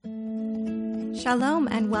Shalom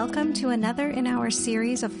and welcome to another in our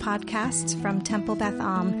series of podcasts from Temple Beth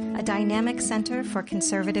Am, a dynamic center for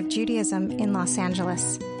conservative Judaism in Los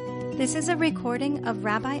Angeles. This is a recording of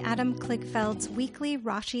Rabbi Adam Kligfeld's weekly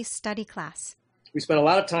Rashi study class. We spent a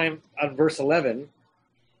lot of time on verse 11.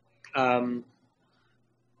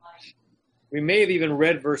 We may have even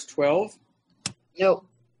read verse 12. Nope.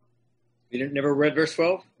 You never read verse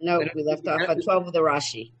 12? No, we left off at 12 with the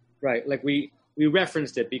Rashi. Right, like we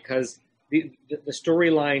referenced it because the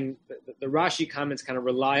storyline, the Rashi comments kind of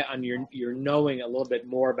rely on your knowing a little bit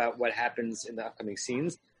more about what happens in the upcoming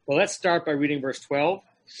scenes. Well, let's start by reading verse 12,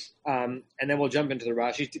 and then we'll jump into the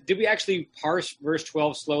Rashi. Did we actually parse verse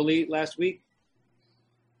 12 slowly last week?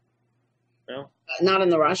 No? Not in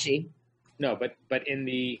the Rashi. No, but in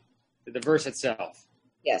the verse itself.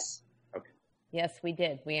 Yes. Okay. Yes, we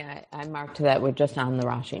did. I marked that we're just on the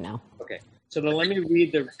Rashi now. Okay. So then let me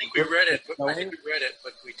read the... I think we read it, but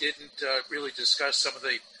we didn't really discuss some of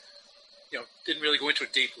the, didn't really go into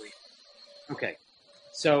it deeply. Okay.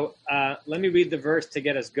 So let me read the verse to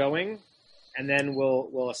get us going, and then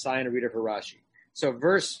we'll assign a reader for Rashi. So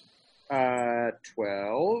verse 12,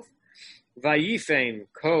 Vayifein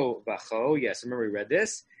ko bacho, yes, remember we read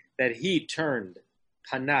this, that he turned,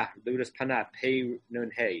 panah, the word is panah, pei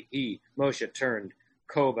nun hey, he, Moshe, turned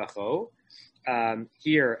ko bacho,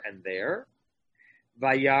 here and there.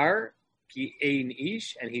 Vayar ki ein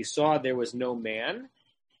ish, and he saw there was no man.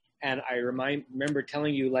 And I remember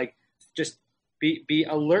telling you, like, just be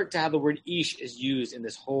alert to how the word ish is used in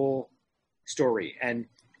this whole story, and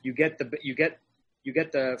you get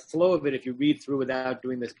the flow of it if you read through without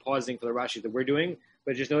doing this pausing for the Rashi that we're doing.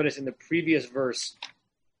 But just notice in the previous verse,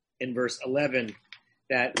 in verse 11,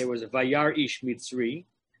 that there was a Vayar ish mitzri,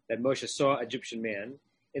 that Moshe saw Egyptian man.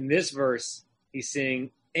 In this verse, he's saying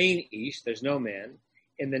ein ish, there's no man.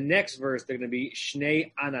 In the next verse, they're going to be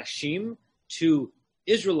Shnei Anashim, two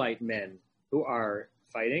Israelite men who are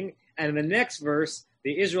fighting. And in the next verse,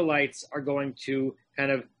 the Israelites are going to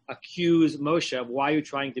kind of accuse Moshe of, why are you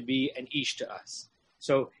trying to be an ish to us?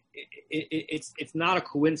 So it's not a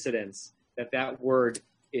coincidence that word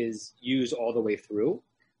is used all the way through.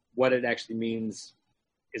 What it actually means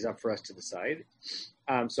is up for us to decide.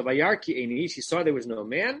 So Vayar ki ein ish, he saw there was no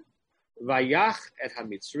man. Vayach et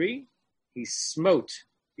ha-Mitzri, he smote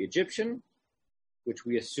the Egyptian, which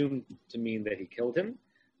we assume to mean that he killed him.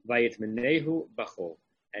 Vayit menehu bacho,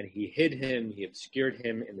 and he hid him, he obscured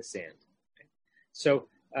him in the sand. Okay. So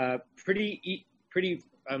pretty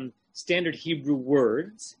standard Hebrew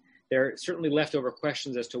words. There are certainly leftover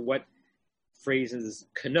questions as to what phrases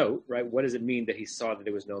connote, right? What does it mean that he saw that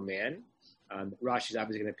there was no man? Rashi's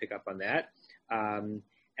obviously going to pick up on that.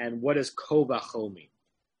 And what does ko bacho mean?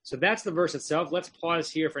 So that's the verse itself. Let's pause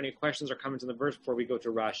here for any questions or comments on the verse before we go to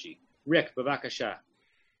Rashi. Rick, bavakasha.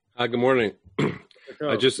 Hi, good morning.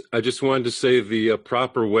 I just wanted to say the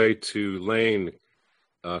proper way to lane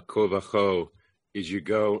ko vacho is you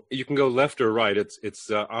can go left or right. It's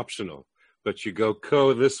optional, but you go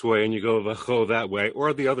ko this way and you go vacho that way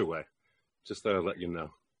or the other way. Just thought I'd let you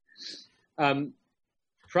know.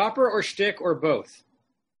 Proper or shtick or both?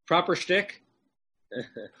 Proper shtick?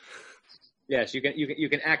 Yes, you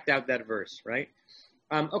can act out that verse, right?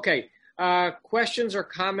 Okay. Questions or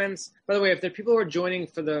comments? By the way, if there are people who are joining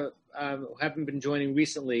who haven't been joining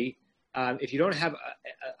recently, if you don't have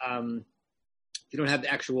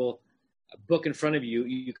the actual book in front of you,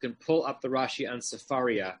 you can pull up the Rashi on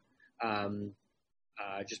Sefaria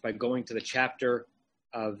just by going to the chapter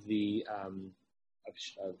of the of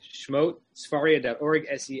Shemot, Sefaria.org,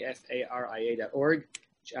 Sefaria.org,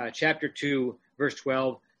 chapter 2, verse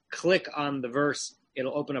 12. Click on the verse.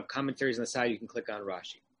 It'll open up commentaries on the side. You can click on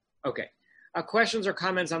Rashi. Okay. Questions or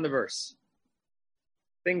comments on the verse?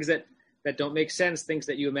 Things that don't make sense, things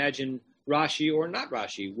that you imagine Rashi or not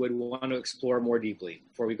Rashi would want to explore more deeply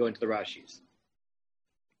before we go into the Rashis.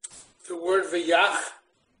 The word vayach.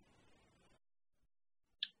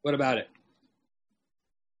 What about it?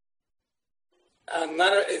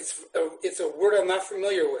 It's a word I'm not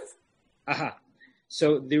familiar with. Aha.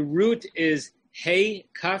 So the root is hey,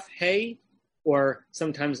 kaf, hey, or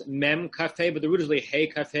sometimes mem, kaf, hey, but the root is really hey,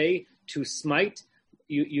 kaf, hey, to smite.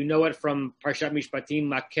 You know it from Parshat Mishpatim,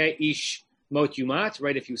 makeh ish mot yumat,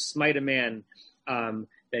 right? If you smite a man,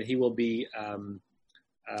 that he will be,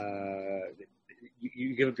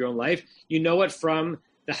 you give up your own life. You know it from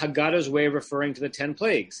the Haggadah's way of referring to the 10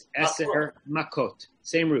 plagues. Eser, makot,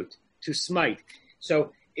 same root, to smite.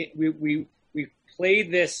 So we played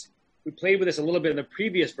this. We played with this a little bit in the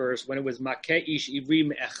previous verse when it was Makeh ish ivri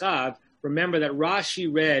me'echav. Remember that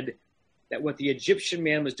Rashi read that what the Egyptian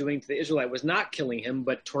man was doing to the Israelite was not killing him,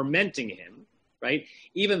 but tormenting him. right?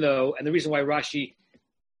 Even though, and the reason why Rashi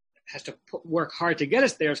has to work hard to get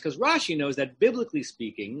us there is because Rashi knows that biblically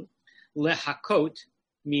speaking, lehakot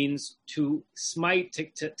means to smite,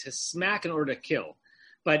 to smack in order to kill.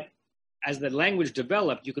 But as the language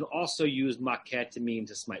developed, you can also use maket to mean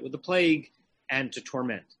to smite with the plague and to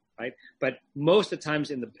torment, right? But most of the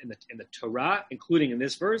times in the Torah, including in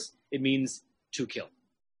this verse, it means to kill.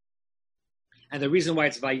 And the reason why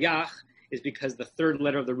it's vayach is because the third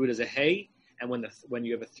letter of the root is a hey, and when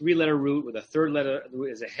you have a three-letter root where the third letter of the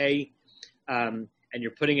root is a hey, and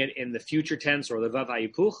you're putting it in the future tense or the vav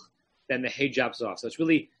hayipuch, then the hey drops off. So it's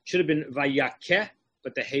really should have been vayakeh,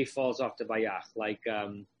 but the hey falls off to vayach, like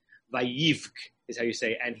vayivk is how you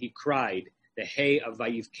say, and he cried. The hey of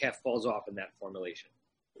vayivkeh falls off in that formulation.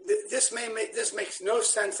 This makes no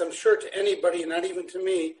sense, I'm sure, to anybody, not even to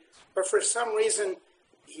me. But for some reason,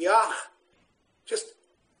 yach, just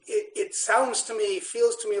it sounds to me,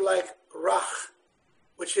 feels to me like rach,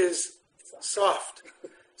 which is soft.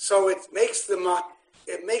 So it makes the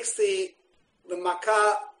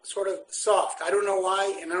makkah sort of soft. I don't know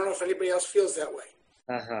why, and I don't know if anybody else feels that way.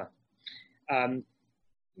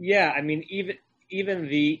 Yeah, I mean, even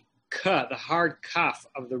the ka, the hard kaf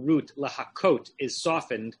of the root lahakot, is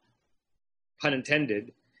softened, pun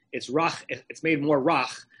intended. It's rach. It's made more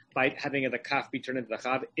rach by having the kaf be turned into the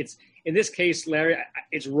chav. It's in this case, Larry,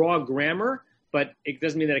 it's raw grammar, but it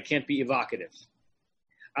doesn't mean that it can't be evocative.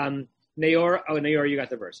 Nayor, you got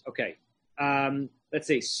the verse. Okay. Let's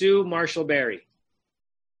see, Sue Marshall Berry.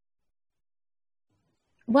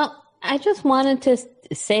 Well, I just wanted to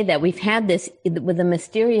say that we've had this with the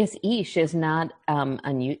mysterious ish is not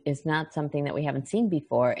something that we haven't seen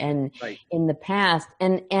before, and right. In the past,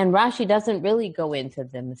 and Rashi doesn't really go into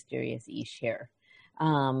the mysterious ish here.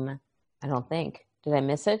 I don't think. Did I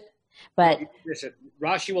miss it? But listen,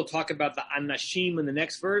 Rashi will talk about the anashim in the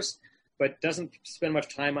next verse, but doesn't spend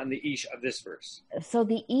much time on the ish of this verse. So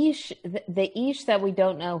the ish that we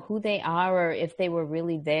don't know who they are or if they were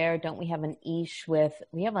really there. Don't we have an ish with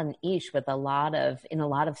a lot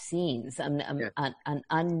of scenes, an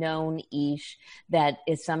unknown ish that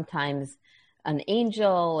is sometimes an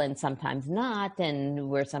angel and sometimes not, and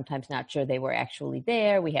we're sometimes not sure they were actually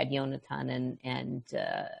there. We had Yonatan and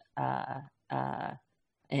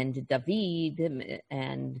David,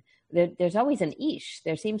 and there's always an ish.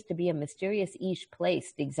 There seems to be a mysterious ish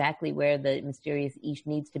placed exactly where the mysterious ish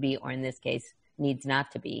needs to be, or in this case, needs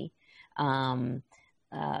not to be,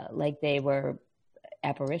 like they were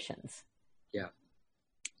apparitions.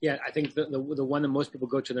 Yeah. I think the one that most people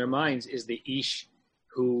go to in their minds is the ish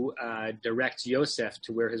who directs Yosef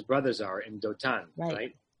to where his brothers are in Dotan,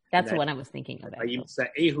 right? That's the one I was thinking of.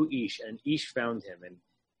 Ehu ish, and ish found him, and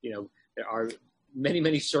there are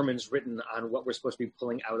many sermons written on what we're supposed to be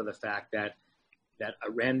pulling out of the fact that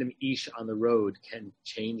a random ish on the road can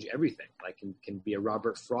change everything. Like can be a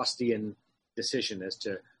Robert Frostian decision as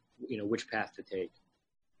to which path to take.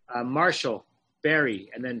 Marshall, Barry,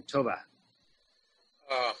 and then Tova.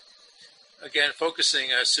 Again, focusing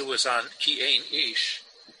Sue was on ki ein ish.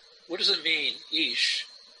 What does it mean, ish?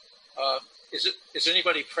 Is there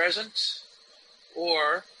anybody present,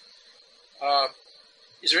 or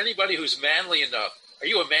is there anybody who's manly enough? Are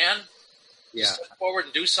you a man? Yeah. Step forward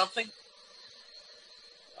and do something.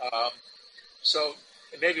 So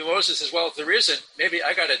maybe Moses says, well, if there isn't, maybe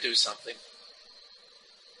I got to do something.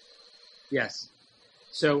 Yes.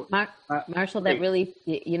 So Marshall, that really,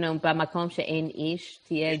 b'makom she'ein ish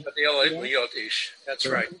tieh. That's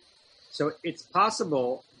right. So it's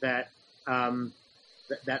possible that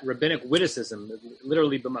that rabbinic witticism,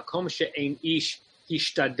 literally b'makom she'ein ish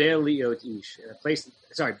hishtadel liot ish, in a place.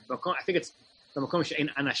 Sorry, I think it's b'makom she'ein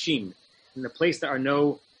anashim, in the place there are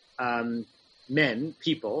no men,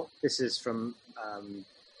 people. This is from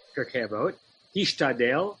Pirkei Avot.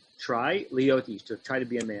 Hishtadel, try, liot ish, to try to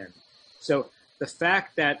be a man. So the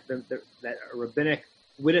fact that that a rabbinic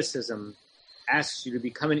witticism asks you to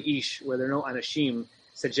become an ish where there are no anashim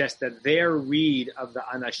suggests that their read of the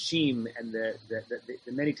anashim and the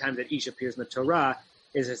many times that ish appears in the Torah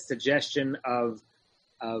is a suggestion of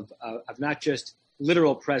not just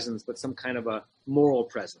literal presence, but some kind of a moral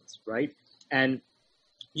presence, right? And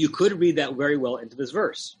you could read that very well into this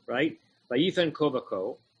verse, right? Vayifen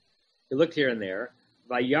kovako. You look here and there.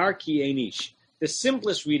 Vayar ki ein ish. The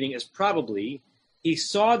simplest reading is probably, he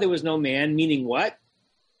saw there was no man, meaning what?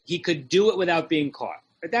 He could do it without being caught.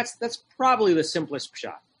 Right? That's probably the simplest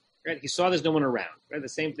pshat. Right? He saw there's no one around. Right? The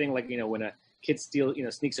same thing like, when a kid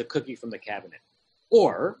sneaks a cookie from the cabinet.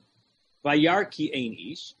 Or, vayar ki ein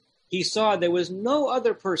ish, he saw there was no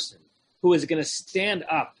other person who was going to stand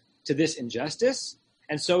up to this injustice,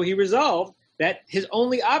 and so he resolved that his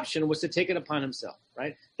only option was to take it upon himself,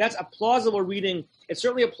 right? That's a plausible reading. It's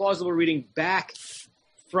certainly a plausible reading back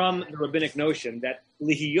from the rabbinic notion that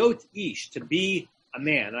lihiyot ish, to be a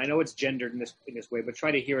man. I know it's gendered in this way, but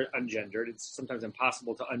try to hear it ungendered. It's sometimes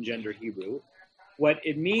impossible to ungender Hebrew. What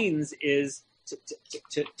it means is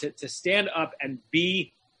to stand up and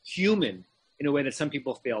be human in a way that some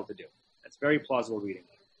people fail to do. That's very plausible reading.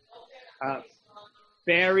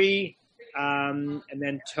 Barry, and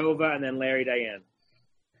then Tova, and then Larry Diane.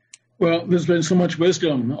 Well, there's been so much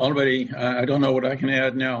wisdom already. I don't know what I can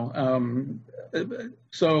add now.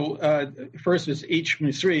 First is Ish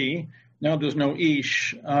Misri. Now there's no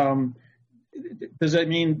Ish. Does that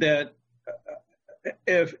mean that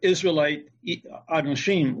if Israelite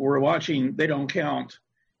Anashim were watching, they don't count?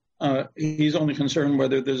 He's only concerned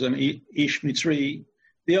whether there's an Ish Mitzri.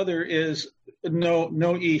 The other is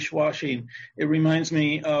no Ish washing. It reminds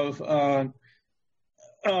me of Adam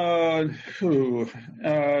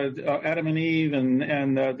and Eve and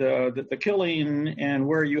the killing, and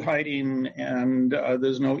where are you hiding, and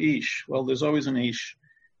there's no Ish. Well, there's always an Ish.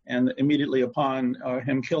 And immediately upon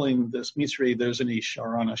him killing this Mitzri, there's an Ish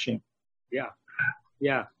or Anashim.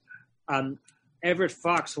 Yeah. Everett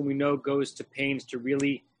Fox, whom we know goes to pains to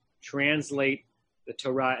really translate the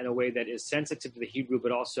Torah in a way that is sensitive to the Hebrew,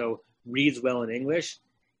 but also reads well in English.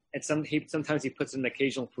 And sometimes he puts in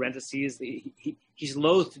occasional parentheses. He's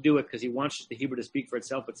loath to do it because he wants the Hebrew to speak for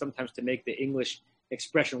itself, but sometimes to make the English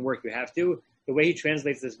expression work, you have to. The way he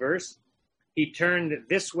translates this verse, he turned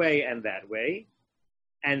this way and that way,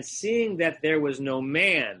 and seeing that there was no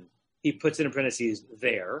man, he puts in parentheses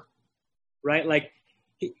there, right? Like,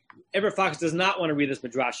 Everett Fox does not want to read this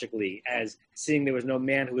midrashically as seeing there was no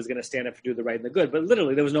man who was going to stand up to do the right and the good, but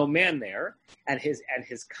literally there was no man there, and his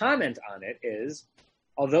comment on it is,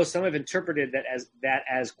 although some have interpreted that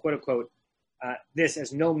as quote unquote this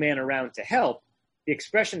as no man around to help, the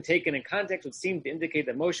expression taken in context would seem to indicate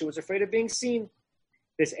that Moshe was afraid of being seen.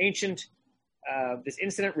 This incident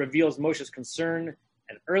reveals Moshe's concern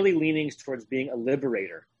and early leanings towards being a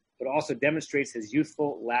liberator, but also demonstrates his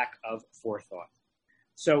youthful lack of forethought.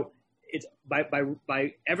 So it's by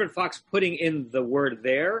Everett Fox putting in the word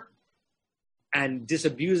there and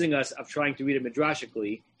disabusing us of trying to read it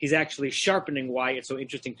midrashically, he's actually sharpening why it's so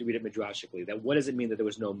interesting to read it midrashically. That what does it mean that there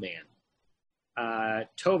was no man?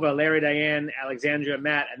 Tova, Larry, Diane, Alexandra,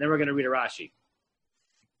 Matt, and then we're going to read a Rashi.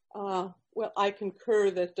 Well, I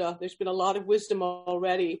concur that there's been a lot of wisdom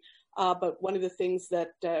already, but one of the things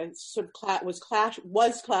that sort of was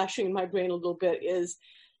clashing in my brain a little bit is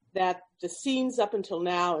that the scenes up until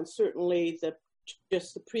now, and certainly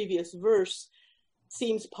just the previous verse,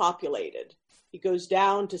 seems populated. He goes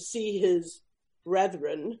down to see his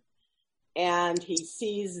brethren, and he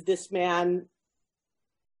sees this man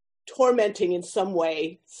tormenting in some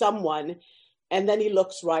way someone, and then he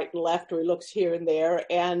looks right and left, or he looks here and there,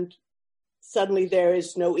 and suddenly there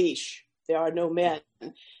is no Ish. There are no men.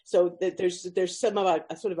 So there's some of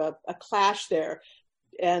a sort of a clash there.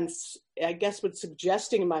 And I guess what's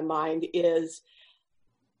suggesting in my mind is,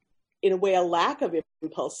 in a way, a lack of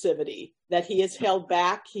impulsivity, that he has held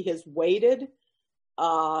back, he has waited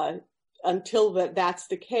until that's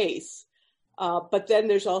the case. But then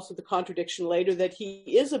there's also the contradiction later that he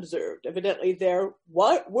is observed. Evidently there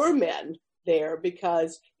were men there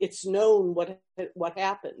because it's known what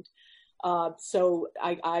happened. So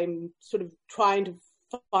I'm sort of trying to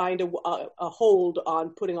find a hold on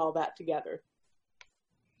putting all that together.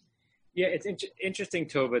 Yeah, it's interesting,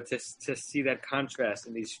 Tova, to see that contrast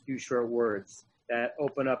in these few short words that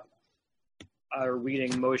open up our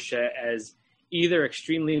reading Moshe as either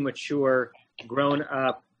extremely mature, grown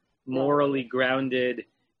up, morally grounded,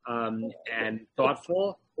 and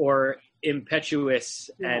thoughtful, or impetuous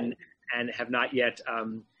and have not yet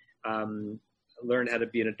learned how to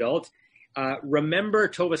be an adult. Remember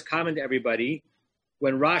Tova's comment to everybody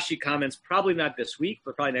when Rashi comments, probably not this week,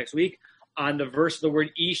 but probably next week, on the verse of the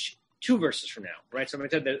word Ish 2 verses from now, right? So I'm going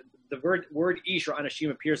to tell you the word Ish or Anashim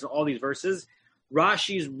appears in all these verses.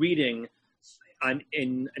 Rashi's reading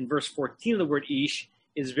in verse 14 of the word Ish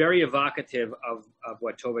is very evocative of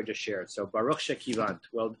what Tova just shared. So Baruch Shekivant,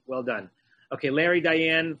 well done. Okay, Larry,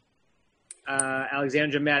 Diane,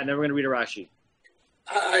 Alexandra, Matt, and then we're going to read a Rashi.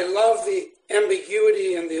 I love the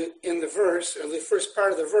ambiguity in the verse, or the first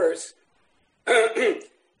part of the verse,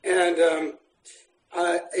 and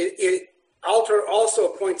Alter also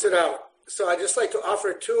points it out. So I'd just like to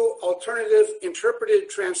offer 2 alternative interpreted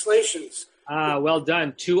translations. Well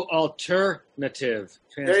done. 2 alternative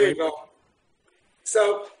translations. There you go.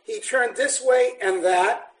 So he turned this way and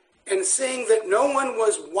that, and seeing that no one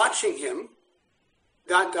was watching him, ...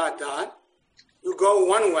 you go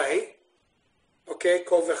one way, okay,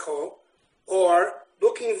 kol v'cho, or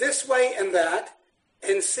looking this way and that,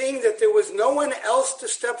 and seeing that there was no one else to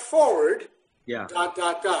step forward, dot,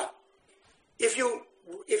 dot, dot. If you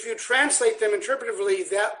translate them interpretively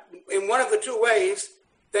that in one of the two ways,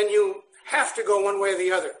 then you have to go one way or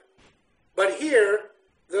the other. But here,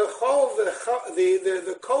 the kol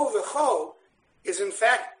v'cho is in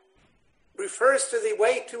fact refers to the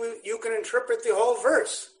way you can interpret the whole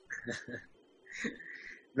verse.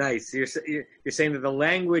 Nice. You're saying that the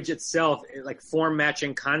language itself, like form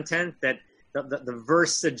matching content, that the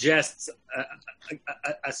verse suggests a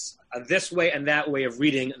this way and that way of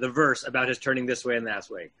reading the verse about his turning this way and that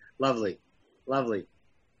way. Lovely.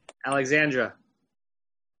 Alexandra.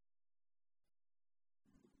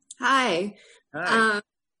 Hi. I'm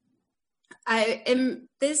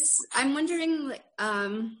wondering,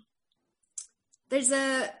 there's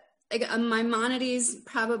a Maimonides,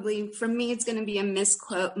 probably, for me, it's going to be a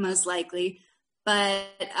misquote, most likely. But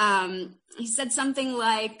he said something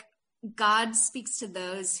like, God speaks to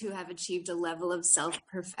those who have achieved a level of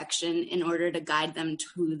self-perfection in order to guide them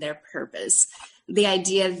to their purpose. The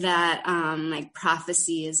idea that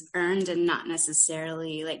prophecy is earned and not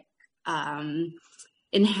necessarily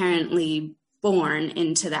inherently born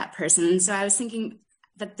into that person. And so I was thinking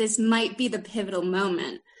that this might be the pivotal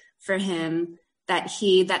moment for him, that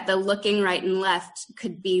the looking right and left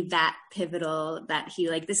could be that pivotal, that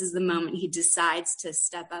this is the moment he decides to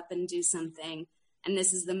step up and do something. And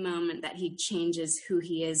this is the moment that he changes who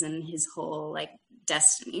he is and his whole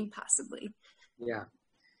destiny, possibly. Yeah.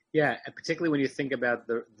 Yeah. And particularly when you think about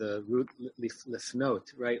the root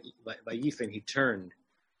lifnot, right? By Yifin, he turned,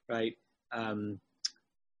 right?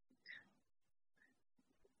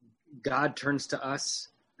 God turns to us.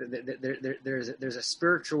 There's a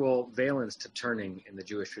spiritual valence to turning in the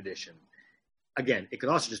Jewish tradition. Again, it could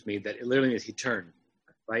also just mean that it literally means he turned,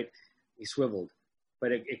 right? He swiveled.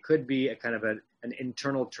 But it could be a kind of an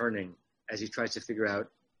internal turning as he tries to figure out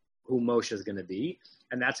who Moshe is going to be.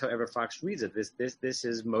 And that's how Ever Fox reads it. This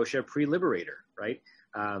is Moshe pre-liberator, right?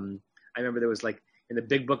 I remember there was in the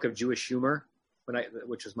Big Book of Jewish Humor,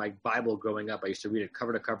 which was my Bible growing up. I used to read it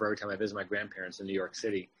cover to cover every time I visited my grandparents in New York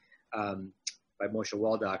City. By Moshe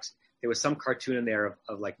Waldox. There was some cartoon in there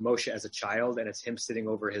of Moshe as a child, and it's him sitting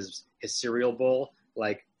over his cereal bowl,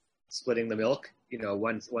 splitting the milk,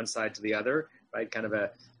 one side to the other, right? Kind of a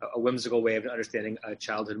whimsical way of understanding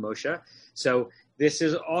childhood Moshe. So this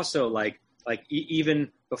is also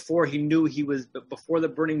even before he knew before the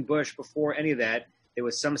burning bush, before any of that, there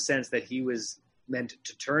was some sense that he was meant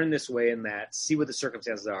to turn this way and that, see what the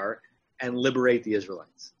circumstances are, and liberate the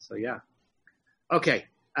Israelites. So yeah. Okay.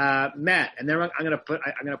 Matt, and then I'm going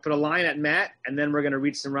to put a line at Matt, and then we're going to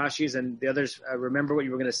read some Rashis, and the others remember what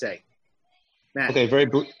you were going to say. Matt. Okay, very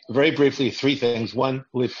briefly, three things. One,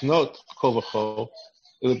 lifnot kol v'cho.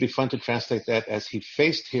 It would be fun to translate that as he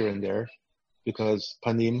faced here and there, because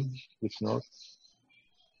panim lifnot.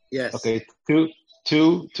 Yes. Okay.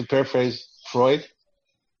 Two, to paraphrase Freud,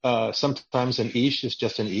 sometimes an ish is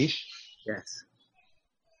just an ish. Yes.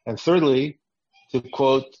 And thirdly, to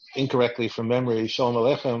quote incorrectly from memory, Shalom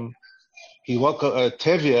Aleichem,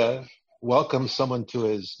 Tevye welcomes someone to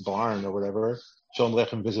his barn or whatever. Shalom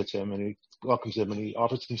Aleichem visits him and he welcomes him and he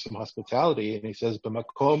offers him some hospitality and he says,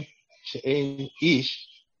 B'makom she'ein ish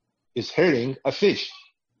is herding a fish.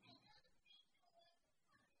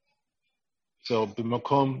 So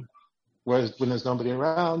B'makom, whereas when there's nobody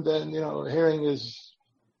around, then, herring is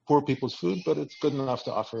poor people's food, but it's good enough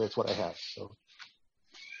to offer. It's what I have. So.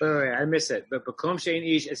 Wait, I miss it. But Bakom Shein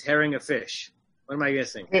Ish is herring a fish. What am I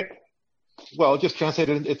guessing? Well, just translate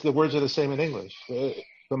it. The words are the same in English.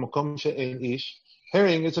 Bakom Shein Ish,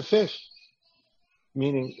 herring is a fish,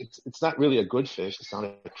 meaning it's not really a good fish. It's not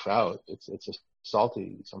a trout. It's a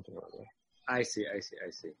salty something or other. I see.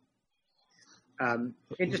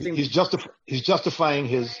 Interesting. He's justifying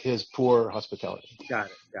his poor hospitality. Got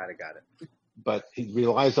it. But he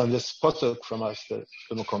relies on this pasuk from us, the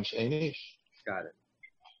Bakom Shein Ish. Got it.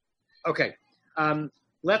 Okay,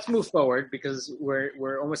 let's move forward because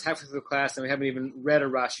we're almost halfway through the class and we haven't even read a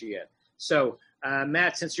Rashi yet. So,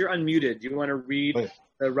 Matt, since you're unmuted, do you want to read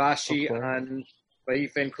the Rashi on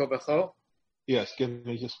Vayifin kol v'cho? Yes, give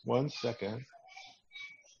me just 1 second.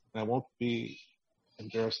 I won't be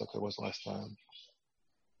embarrassed like I was last time.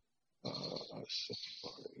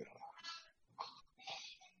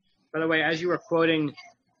 By the way, as you were quoting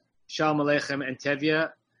Shalom Aleichem and Tevye,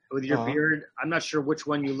 with your beard, I'm not sure which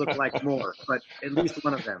one you look like more, but at least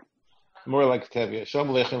one of them. More like Tevye. Shalom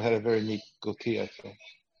Aleichem had a very neat goatee, I think.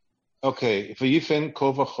 Okay, Vayifin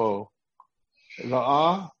kol v'cho.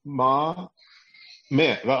 Ra'a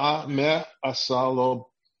me asalo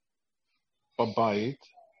בבית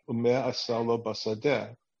ומה עשה לו בשדה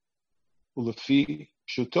ולפי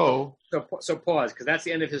פשוטו. So pause, because that's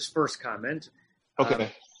the end of his first comment.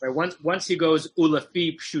 Okay. Once he goes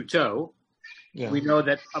ulafi pshuto, we know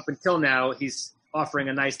that up until now he's offering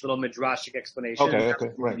a nice little midrashic explanation. Okay,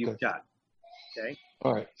 right. Good. Okay.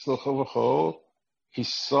 All right. So he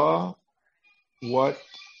saw what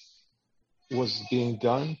was being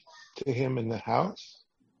done to him in the house.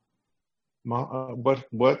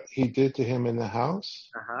 What he did to him in the house.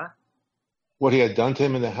 What he had done to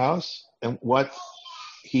him in the house, and what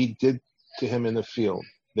he did to him in the field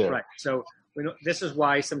there. Right. So this is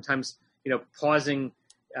why sometimes pausing,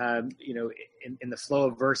 in the flow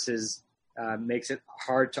of verses makes it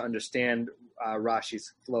hard to understand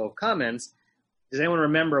Rashi's flow of comments. Does anyone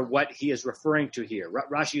remember what he is referring to here?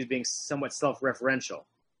 Rashi is being somewhat self-referential.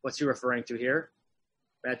 What's he referring to here?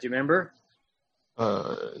 Matt, do you remember?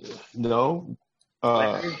 No.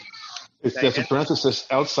 There's a parenthesis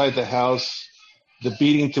outside the house, the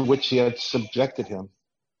beating to which he had subjected him.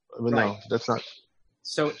 Right. No, that's not.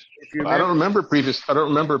 So if you remember, I don't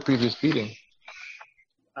remember a previous beating.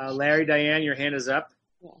 Larry, Diane, your hand is up.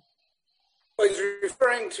 Well, he's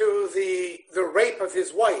referring to the rape of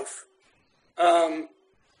his wife. Okay.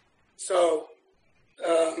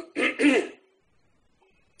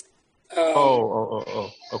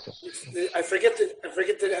 I forget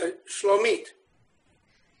the Shlomit.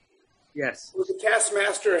 Yes. Who the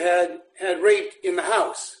taskmaster had raped in the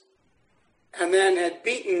house, and then had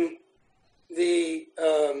beaten the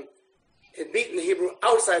Hebrew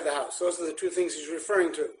outside the house. Those are the two things he's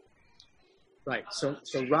referring to. Right. So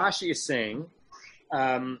Rashi is saying,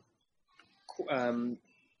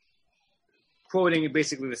 quoting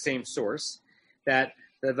basically the same source, that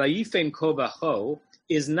the Vayifem Kovacho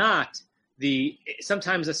is not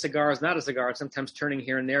sometimes a cigar is not a cigar, and sometimes turning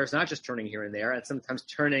here and there is not just turning here and there, and sometimes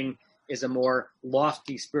turning is a more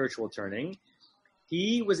lofty spiritual turning.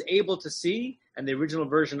 He was able to see, and the original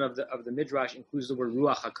version of the Midrash includes the word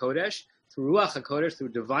Ruach HaKodesh. Through Ruach HaKodesh, through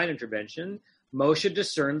divine intervention, Moshe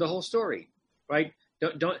discerned the whole story, right?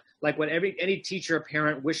 Don't like what any teacher or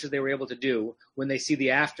parent wishes they were able to do when they see the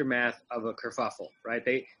aftermath of a kerfuffle, right?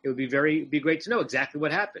 It would be great to know exactly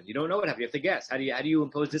what happened. You don't know what happened. You have to guess. How do you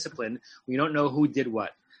impose discipline when you don't know who did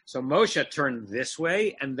what? So Moshe turned this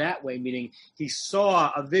way and that way, meaning he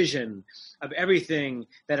saw a vision of everything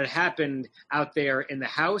that had happened out there in the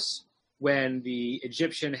house when the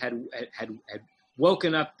Egyptian had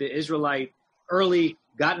woken up the Israelite early,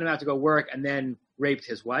 gotten him out to go work, and then raped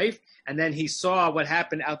his wife. And then he saw what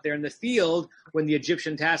happened out there in the field when the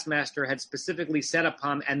Egyptian taskmaster had specifically set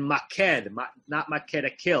upon and maked, not maked to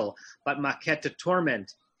kill, but maked to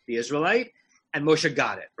torment the Israelite. And Moshe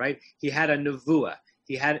got it, right? He had a nevuah.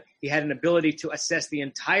 He had an ability to assess the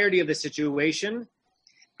entirety of the situation.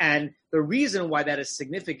 And the reason why that is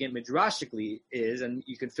significant midrashically is, and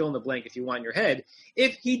you can fill in the blank if you want in your head,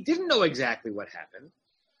 if he didn't know exactly what happened,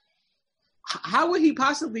 how would he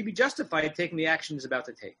possibly be justified taking the action he's about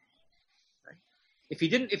to take? Right? If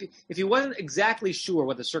he wasn't exactly sure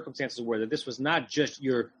what the circumstances were, that this was not just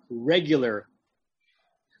your regular,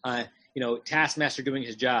 taskmaster doing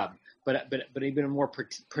his job, but even a more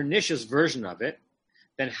pernicious version of it,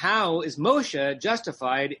 then how is Moshe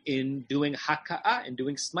justified in doing haka'ah, in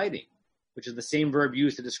doing smiting, which is the same verb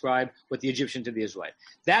used to describe what the Egyptian did to the Israelite?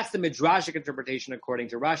 That's the midrashic interpretation according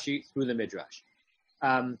to Rashi through the midrash.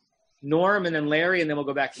 Norm, and then Larry, and then we'll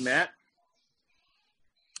go back to Matt.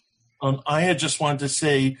 I had just wanted to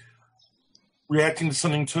say, reacting to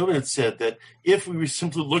something Tova had said, that if we were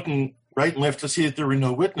simply looking right and left to see that there were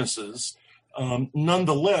no witnesses,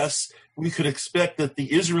 nonetheless, we could expect that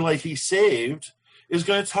the Israelite he saved is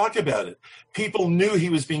going to talk about it. People knew he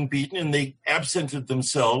was being beaten, and they absented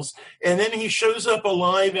themselves, and then he shows up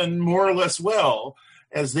alive and more or less well,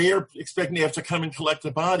 as they are expecting to have to come and collect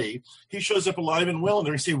the body. He shows up alive and well, and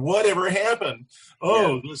they're going to say, whatever happened?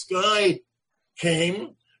 This guy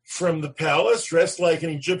came from the palace dressed like an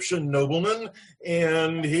Egyptian nobleman,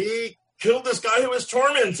 and he killed this guy who was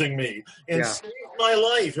tormenting me and saved my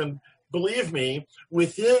life. And believe me,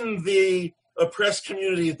 within the oppressed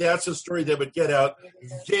community, that's a story that would get out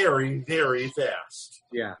very, very fast.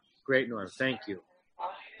 Yeah, great, Norm. Thank you.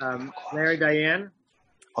 Larry, Diane?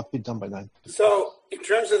 I'll be done by 9. So, in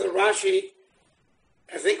terms of the Rashi,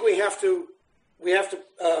 I think we have to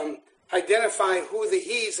identify who the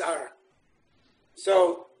he's are.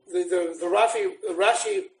 So the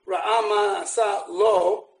Rashi Ra'ama Asa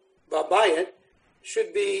Lo Babayit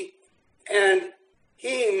should be, and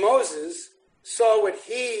he, Moses, saw what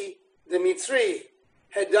he, the Mitzri,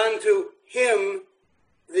 had done to him,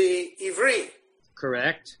 the Ivri.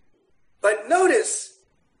 Correct. But notice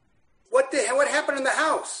what happened in the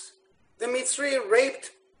house? The Mitzri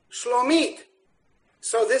raped Shlomit.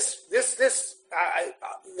 So the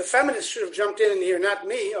feminists should have jumped in here, not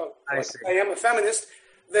me. I am a feminist.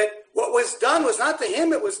 That what was done was not to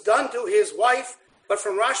him, it was done to his wife. But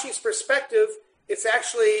from Rashi's perspective, it's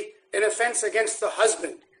actually an offense against the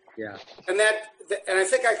husband. Yeah. And I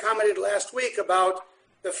think I commented last week about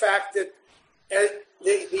the fact that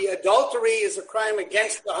the adultery is a crime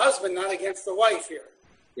against the husband, not against the wife here.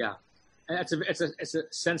 Yeah. And it's a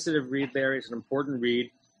sensitive read there. It's an important read.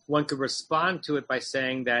 One could respond to it by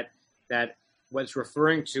saying that what it's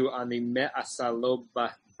referring to on the Me'asalo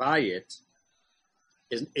Bayit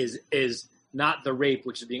is not the rape,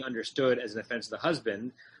 which is being understood as an offense to the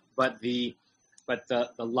husband, but the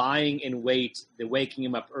lying in wait, the waking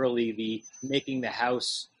him up early, the making the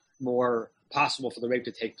house more possible for the rape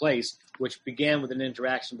to take place, which began with an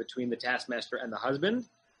interaction between the taskmaster and the husband.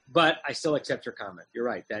 But I still accept your comment. You're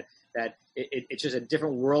right that it's just a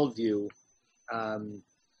different worldview,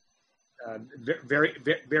 very,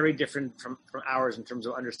 very, very different from ours in terms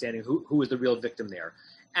of understanding who is the real victim there.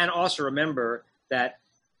 And also remember that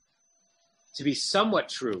to be somewhat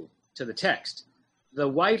true to the text, the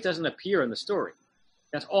wife doesn't appear in the story.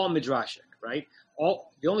 That's all midrashic, right?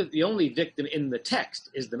 The only victim in the text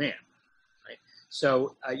is the man, right?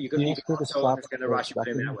 So you can also understand the Rashi put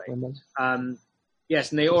it that way.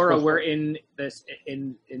 Yes, Neora, we're in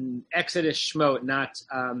Exodus Shmot, not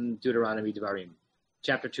Deuteronomy Devarim,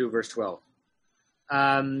 chapter 2, verse 12.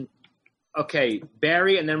 Okay,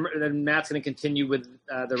 Barry, and then Matt's going to continue with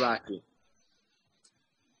the Rashi.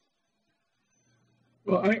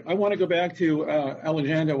 Well, I want to go back to,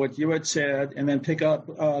 Alexander, what you had said, and then pick up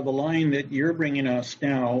the line that you're bringing us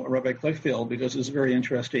now, Rabbi Clickfield, because it's very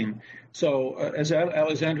interesting. So, as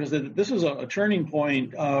Alexander said, this is a turning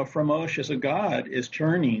point for Moshe. So God is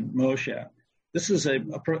turning Moshe. This is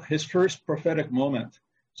his first prophetic moment.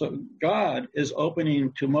 So God is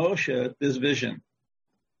opening to Moshe this vision.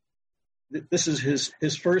 This is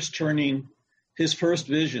his first turning, his first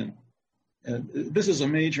vision. This is a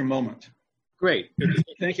major moment. Great.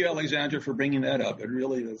 Thank you, Alexander, for bringing that up. It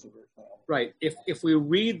really is. Right. If we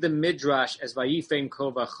read the Midrash as Vayifein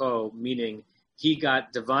Kovacho, meaning he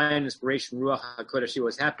got divine inspiration, Ruach HaKodesh,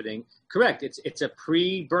 was happening, correct. It's a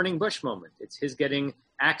pre-burning bush moment. It's his getting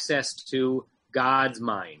access to God's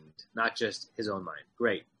mind, not just his own mind.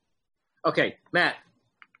 Great. Okay, Matt.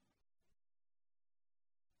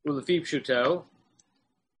 Ulafib Shuto. Are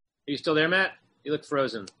you still there, Matt? You look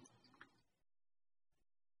frozen.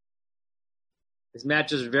 Is Matt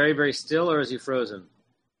just very, very still, or is he frozen?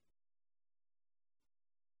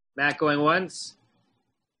 Matt going once?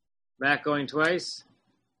 Matt going twice?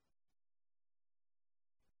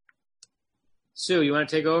 Sue, you want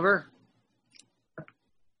to take over?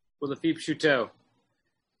 Ulafib Shuto.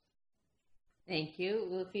 Thank you.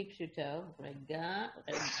 Ulafib Shuto.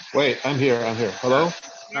 Wait, I'm here. Hello?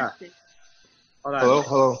 Hold on.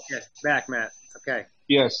 Hello? Yes, back, Matt. Okay.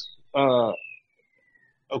 Yes.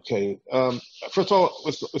 Okay. First of all,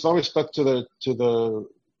 with all respect to the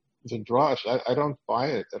Drash, I don't buy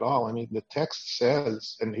it at all. I mean, the text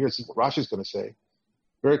says, and here's what Rashi's going to say,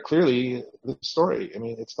 very clearly the story. I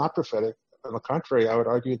mean, it's not prophetic. On the contrary, I would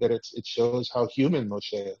argue that it shows how human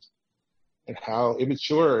Moshe is and how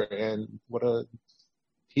immature and what a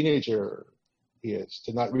teenager he is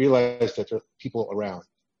to not realize that there are people around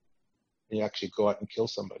and you actually go out and kill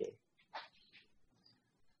somebody.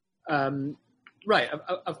 Right.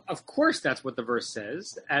 Of course, that's what the verse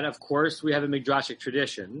says. And of course, we have a Midrashic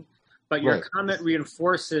tradition. But your comment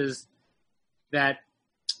reinforces that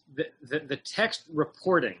the text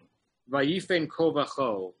reporting, Vayifein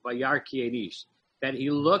Kovacho, Vayar Ki Eish, that he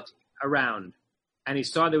looked around and he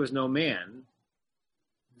saw there was no man,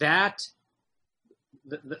 that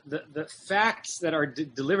the facts that are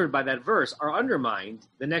delivered by that verse are undermined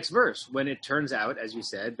the next verse when it turns out, as you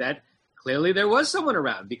said, that clearly there was someone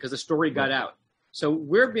around because the story got out. So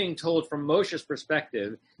we're being told from Moshe's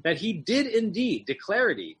perspective that he did indeed declare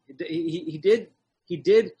it. He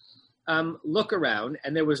did look around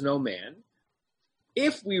and there was no man.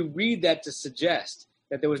 If we read that to suggest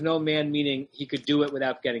that there was no man, meaning he could do it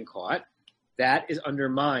without getting caught, that is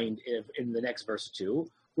undermined in the next verse 2,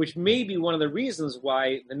 which may be one of the reasons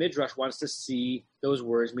why the Midrash wants to see those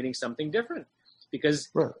words meaning something different. Because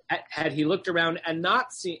had he looked around and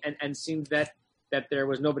not seen and seen that there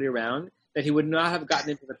was nobody around, that he would not have gotten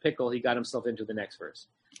into the pickle he got himself into the next verse.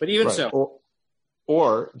 But even so.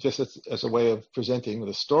 Or just as a way of presenting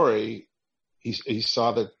the story, he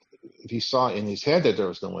saw in his head that there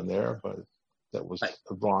was no one there, but that was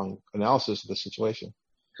a wrong analysis of the situation.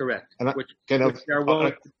 Correct. And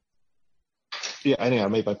I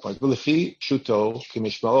made my point. Lefi pshuto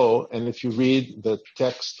kimishmao, and if you read the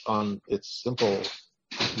text on its simple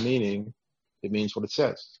meaning, it means what it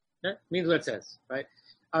says. It means what it says, right?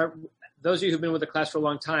 Those of you who've been with the class for a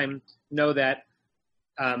long time know that,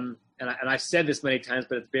 and I've said this many times,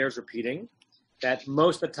 but it bears repeating, that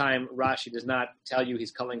most of the time Rashi does not tell you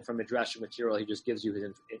he's culling from midrashic material. He just gives you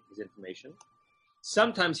his information.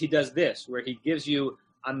 Sometimes he does this, where he gives you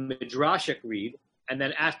a midrashic read, and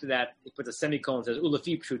then after that, he puts a semicolon and says,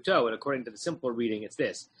 Ulefi pshuto, and according to the simple reading, it's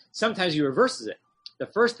this. Sometimes he reverses it. The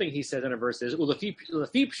first thing he says in a verse is, Ulefi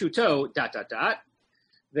pshuto, ...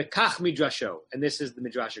 the kach midrasho, and this is the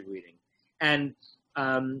midrashic reading. And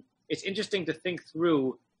it's interesting to think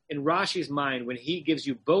through, in Rashi's mind, when he gives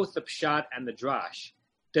you both the pshat and the drash,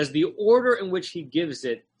 does the order in which he gives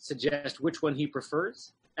it suggest which one he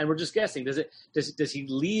prefers? And we're just guessing. Does he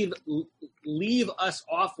leave us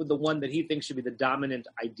off with the one that he thinks should be the dominant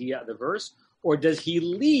idea of the verse, or does he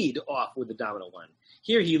lead off with the dominant one?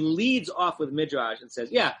 Here he leads off with midrash and says,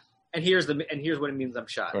 "Yeah, and here's what it means. I'm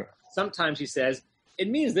shot." Right. Sometimes he says, "It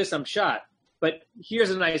means this. I'm shot, but here's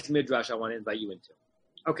a nice midrash I want to invite you into."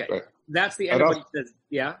 Okay, right. That's the end of what he says.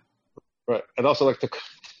 Yeah, right. I'd also like to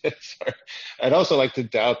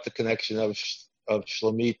doubt the connection of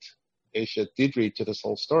Shlomit Eshet Didri to this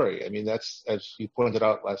whole story. I mean, that's, as you pointed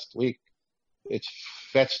out last week, it's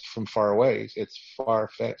fetched from far away. It's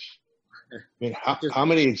far-fetched. I mean, how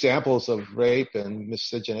many examples of rape and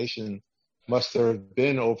miscegenation must there have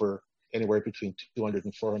been over anywhere between 200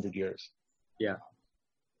 and 400 years? Yeah.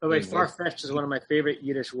 Oh, wait, far-fetched is one of my favorite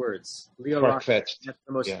Yiddish words. Leo far-fetched. That's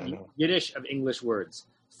the most Yiddish of English words.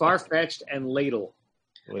 Far-fetched and ladle.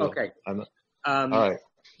 Okay. All right.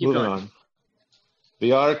 Moving on.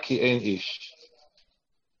 V'yar ki ein ish.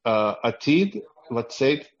 Atid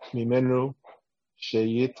latzet mimenu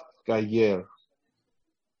sheyit gayer.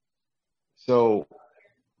 So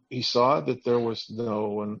he saw that there was no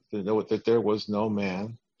one, that there was no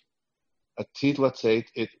man. Atid latzet,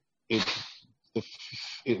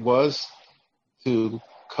 it was to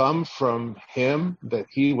come from him that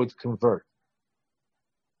he would convert.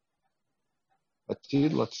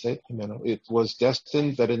 Atid latzet mimenu. It was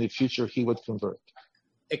destined that in the future he would convert.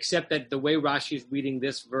 Except that the way Rashi is reading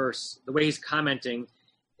this verse, the way he's commenting,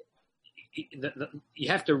 you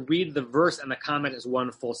have to read the verse and the comment as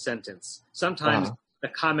one full sentence. Sometimes the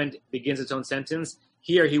comment begins its own sentence.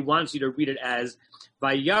 Here he wants you to read it as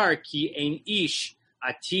Vayar ki ein ish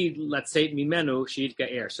atid latzeit mimenu she'it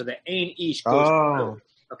ga'er. So the ein ish goes through.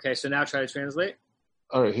 Okay, so now try to translate.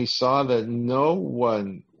 All right, he saw that no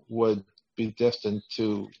one would be destined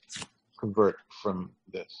to convert from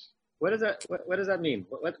this. What does that mean?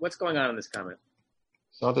 What's going on in this comment?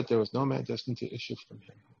 Saw that there was no man destined to issue from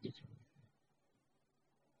him.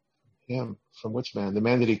 Him? From which man? The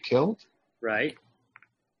man that he killed? Right.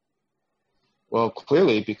 Well,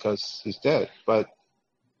 clearly because he's dead, but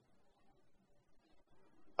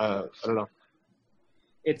I don't know.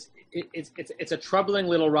 It's a troubling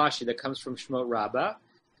little Rashi that comes from Shemot Rabbah,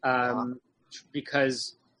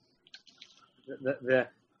 because the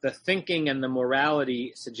thinking and the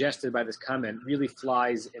morality suggested by this comment really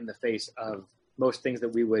flies in the face of most things that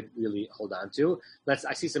we would really hold on to.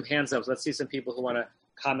 I see some hands up. Let's see some people who want to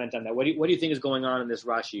comment on that. What do you think is going on in this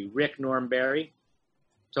Rashi? Rick, Norm, Barry,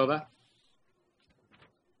 Tova?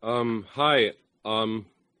 Hi.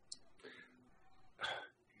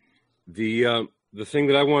 The thing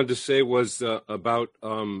that I wanted to say was about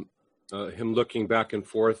him looking back and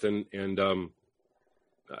forth, and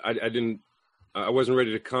I wasn't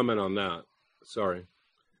ready to comment on that. Sorry,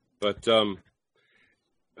 but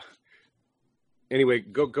anyway,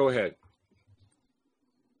 go ahead.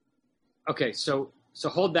 Okay, so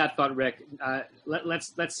hold that thought, Rick.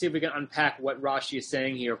 Let's see if we can unpack what Rashi is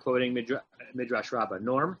saying here, quoting Midrash Rabbah.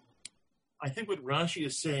 Norm? I think what Rashi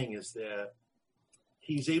is saying is that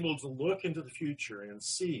he's able to look into the future and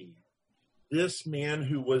see this man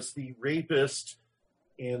who was the rapist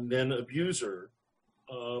and then abuser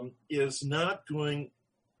is not going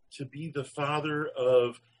to be the father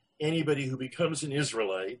of anybody who becomes an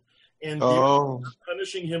Israelite, and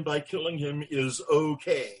punishing him by killing him is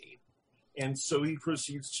okay. And so he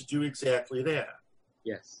proceeds to do exactly that.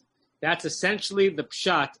 Yes. That's essentially the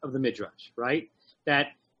pshat of the Midrash, right? That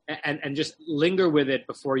and just linger with it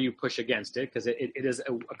before you push against it, because it is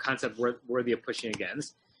a concept worthy of pushing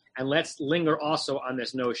against. And let's linger also on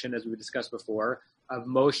this notion, as we discussed before, of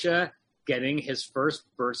Moshe getting his first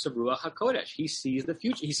burst of Ruach HaKodesh. He sees the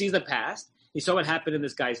future. He sees the past. He saw what happened in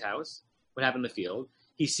this guy's house, what happened in the field.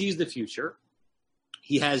 He sees the future.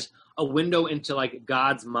 He has a window into like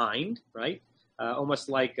God's mind, right? Almost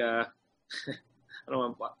like I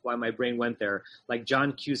don't know why my brain went there. Like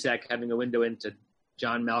John Cusack having a window into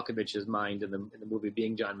John Malkovich's mind in the movie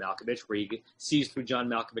Being John Malkovich, where he sees through John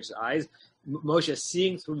Malkovich's eyes. Moshe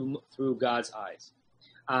seeing through God's eyes.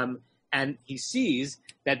 And he sees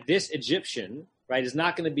that this Egyptian, right, is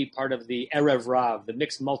not going to be part of the Erev Rav, the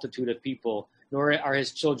mixed multitude of people, nor are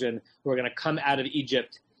his children who are going to come out of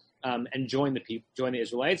Egypt and join the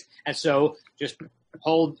Israelites. And so just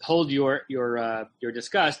hold your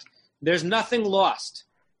disgust. There's nothing lost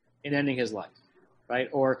in ending his life, right?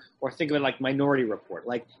 Or think of it like Minority Report.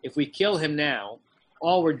 Like if we kill him now,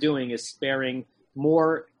 all we're doing is sparing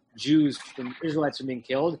more Jews from Israelites from being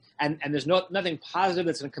killed, and there's nothing positive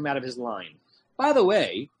that's going to come out of his line. By the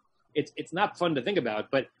way, it's not fun to think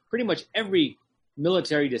about, but pretty much every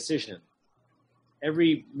military decision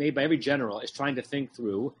made by every general is trying to think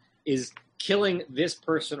through, is killing this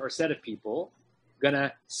person or set of people going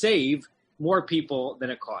to save more people than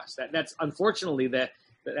it costs? That's unfortunately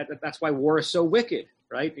that's why war is so wicked,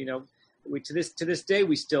 right? You know, to this day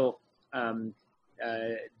we still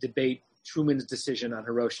debate Truman's decision on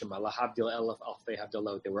Hiroshima, Lahavdil Elef Alfei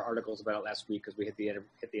Havdalot. There were articles about it last week because we hit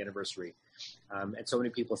the anniversary, and so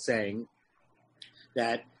many people saying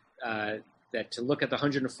that to look at the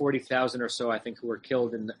 140,000 or so, I think, who were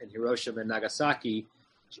killed in Hiroshima and Nagasaki,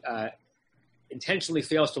 intentionally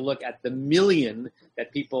fails to look at the million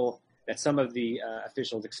that some of the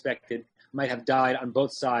officials expected might have died on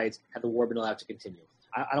both sides had the war been allowed to continue.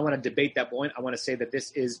 I don't want to debate that point. I want to say that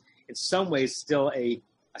this is, in some ways, still a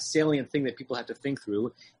salient thing that people have to think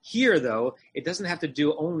through. Here, though, it doesn't have to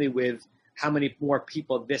do only with how many more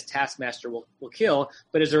people this taskmaster will kill,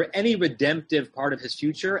 but is there any redemptive part of his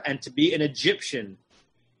future? And to be an Egyptian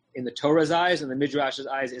in the Torah's eyes and the Midrash's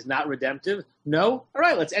eyes is not redemptive? No? All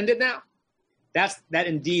right, let's end it now. That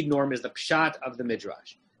indeed, Norm, is the pshat of the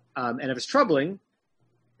Midrash. And if it's troubling,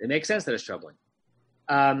 it makes sense that it's troubling.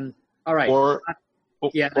 All right. Or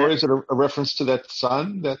is it a reference to that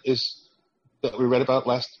son that we read about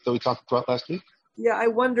that we talked about last week? Yeah, I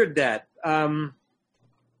wondered that. That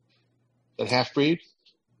half-breed?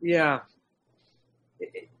 Yeah.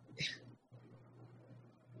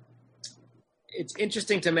 It's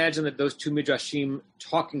interesting to imagine that those two midrashim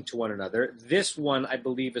talking to one another. This one, I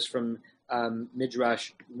believe, is from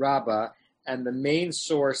Midrash Rabbah, and the main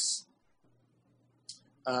source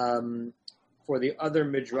for the other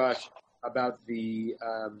midrash about the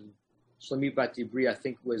Shlomit Bat Dibri, I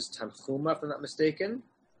think, was Tanchuma, if I'm not mistaken.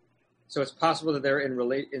 So it's possible that they're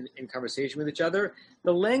in conversation with each other.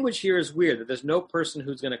 The language here is weird, that there's no person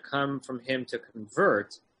who's going to come from him to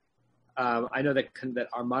convert. I know that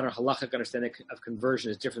our modern halachic understanding of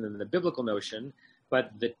conversion is different than the biblical notion,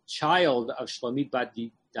 but the child of Shlomit Bat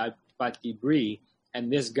Dibri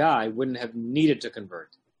and this guy wouldn't have needed to convert.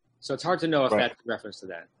 So it's hard to know if that's a reference to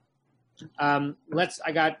that.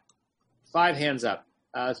 I got 5 hands up.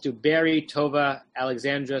 Let's do Barry, Tova,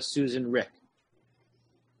 Alexandra, Susan, Rick.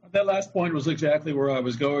 That last point was exactly where I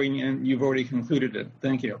was going, and you've already concluded it.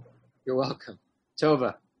 Thank you. You're welcome.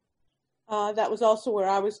 Tova. That was also where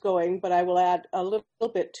I was going, but I will add a little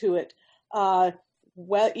bit to it.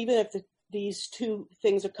 Even if these two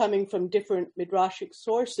things are coming from different midrashic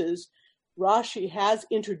sources, Rashi has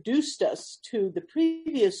introduced us to the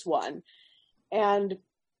previous one. And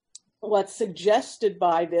what's suggested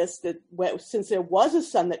by this, that since there was a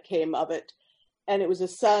son that came of it, and it was a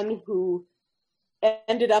son who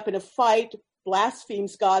ended up in a fight,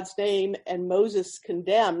 blasphemes God's name, and Moses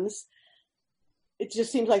condemns, it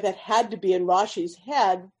just seems like that had to be in Rashi's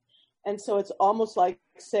head. And so it's almost like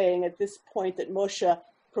saying at this point that Moshe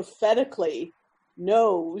prophetically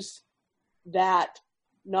knows that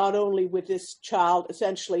not only with this child,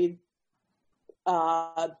 essentially,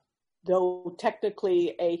 though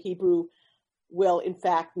technically a Hebrew, will in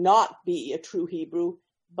fact not be a true Hebrew,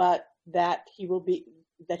 but that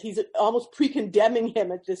he's almost pre-condemning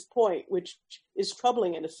him at this point, which is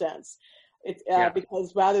troubling in a sense.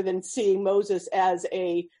 Because rather than seeing Moses as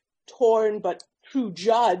a torn but true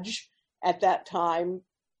judge at that time,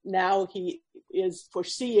 now he is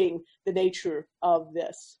foreseeing the nature of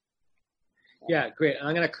this. Yeah, great.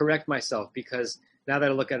 I'm going to correct myself because now that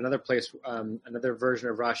I look at another place, another version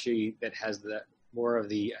of Rashi that has more of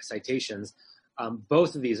the citations,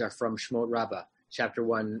 both of these are from Shemot Rabbah, chapter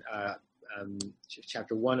 1 of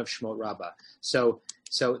Shemot Rabbah. So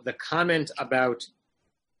the comment about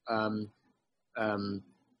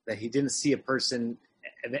that he didn't see a person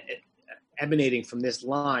emanating from this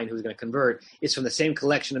line who's going to convert is from the same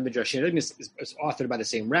collection of midrashim. It's authored by the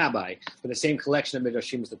same rabbi, but the same collection of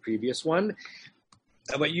midrashim as the previous one.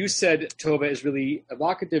 And what you said, Tova, is really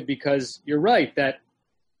evocative because you're right that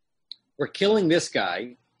we're killing this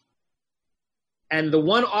guy, And the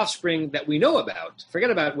one offspring that we know about,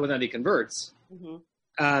 forget about whether or not he converts,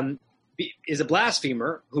 is a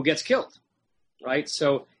blasphemer who gets killed, right?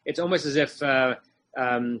 So it's almost as if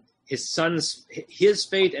his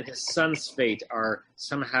fate and his son's fate are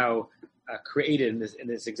somehow created in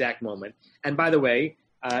this exact moment. And by the way,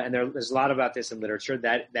 and there's a lot about this in literature,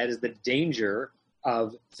 that is the danger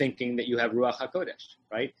of thinking that you have Ruach HaKodesh,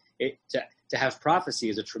 right? To have prophecy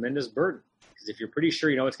is a tremendous burden, because if you're pretty sure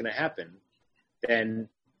you know what's going to happen, then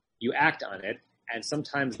you act on it, and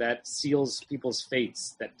sometimes that seals people's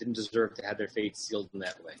fates that didn't deserve to have their fates sealed in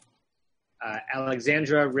that way.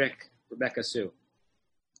 Alexandra, Rick, Rebecca, Sue.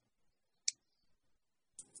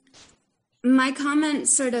 My comment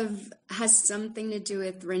sort of has something to do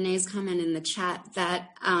with Renee's comment in the chat that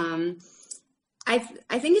I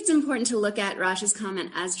think it's important to look at Rashi's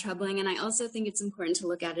comment as troubling, and I also think it's important to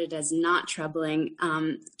look at it as not troubling,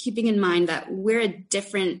 keeping in mind that we're a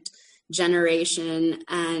different generation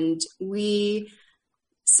and we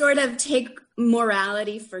sort of take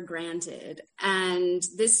morality for granted. And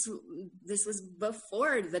this was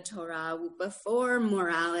before the Torah, before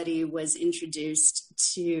morality was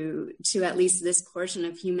introduced to at least this portion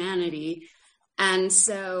of humanity. And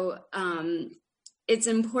so it's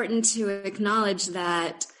important to acknowledge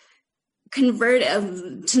that to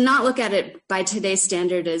not look at it by today's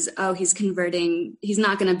standard as, oh, he's converting, he's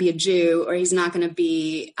not going to be a Jew, or he's not going to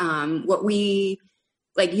be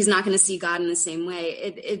he's not going to see God in the same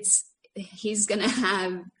way. He's going to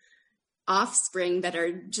have offspring that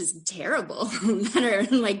are just terrible, that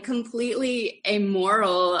are like completely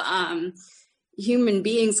amoral human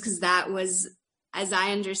beings, because that was, as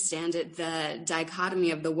I understand it, the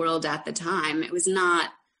dichotomy of the world at the time. It was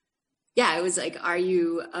not, it was like,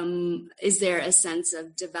 is there a sense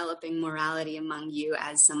of developing morality among you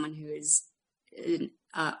as someone who is,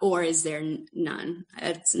 or is there none?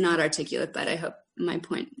 It's not articulate, but I hope my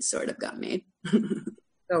point sort of got made.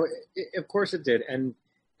 No, of course it did. And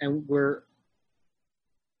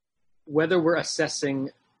whether we're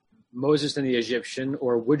assessing Moses and the Egyptian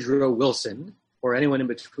or Woodrow Wilson or anyone in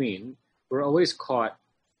between, we're always caught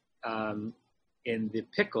in the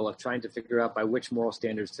pickle of trying to figure out by which moral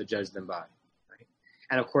standards to judge them by. Right?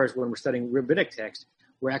 And of course, when we're studying rabbinic text,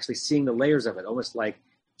 we're actually seeing the layers of it, almost like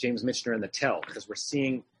James Michener and the Tell, because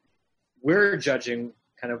we're judging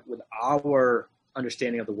kind of with our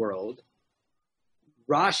understanding of the world,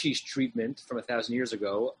 Rashi's treatment from 1,000 years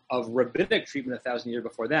ago, of rabbinic treatment 1,000 years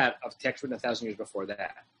before that, of text written 1,000 years before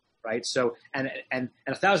that, right? So, and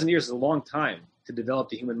 1,000 years is a long time to develop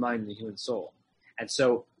the human mind and the human soul. And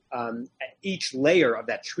so each layer of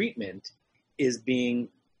that treatment is being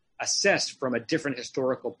assessed from a different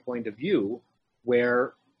historical point of view,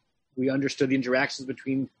 where we understood the interactions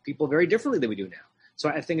between people very differently than we do now. So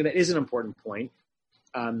I think that is an important point.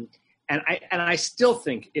 And I still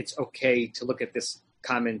think it's okay to look at this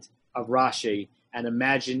comment of Rashi and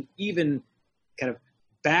imagine even kind of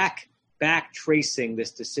back tracing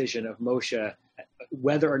this decision of Moshe,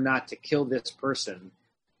 whether or not to kill this person,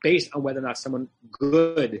 based on whether or not someone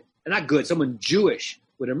someone Jewish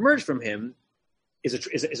would emerge from him, is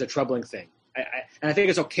a troubling thing. And I think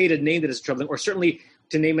it's okay to name it as troubling, or certainly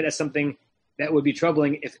to name it as something that would be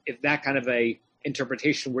troubling if that kind of a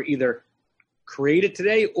interpretation were either created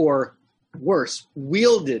today or, worse,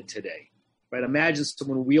 wielded today. Right? Imagine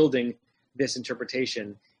someone wielding this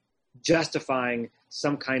interpretation, justifying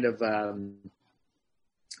some kind of a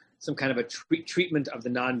treatment of the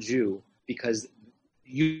non-Jew, because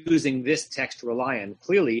using this text to rely on,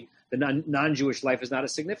 clearly the non-Jewish life is not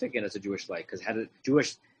as significant as a Jewish life, because had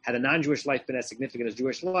a non-Jewish life been as significant as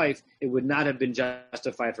Jewish life, it would not have been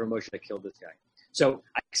justified for Moshe to kill this guy. So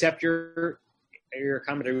I accept your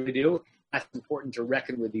comment, I really do. It's important to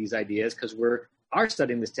reckon with these ideas, because we are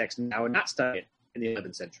studying this text now and not studying it in the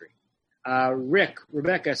 11th century. Rick,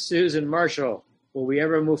 Rebecca, Susan, Marshall, will we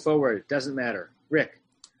ever move forward? Doesn't matter. Rick.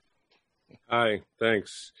 Hi,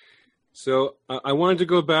 thanks. So I wanted to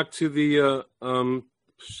go back to the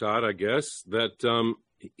shot, I guess, that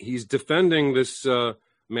he's defending this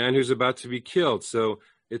man who's about to be killed. So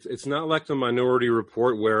it's not like the Minority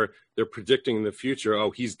Report where they're predicting the future.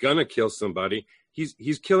 Oh, he's gonna kill somebody.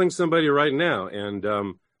 He's killing somebody right now, and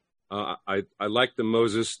I like that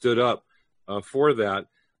Moses stood up for that.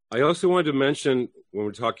 I also wanted to mention, when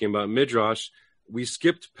we're talking about Midrash, we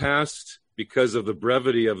skipped past, because of the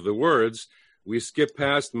brevity of the words, we skipped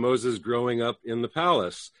past Moses growing up in the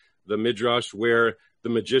palace, the Midrash where the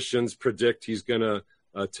magicians predict he's going to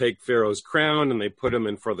take Pharaoh's crown, and they put him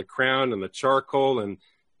in for the crown and the charcoal, and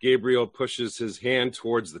Gabriel pushes his hand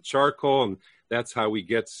towards the charcoal, and that's how he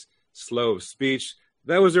gets slow of speech.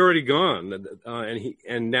 That was already gone,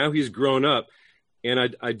 and now he's grown up.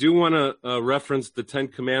 And I do want to reference the Ten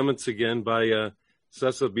Commandments again by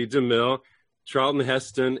Cecil B. DeMille, Charlton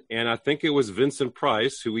Heston, and I think it was Vincent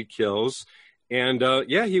Price who he kills. And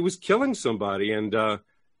he was killing somebody, and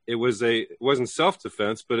it wasn't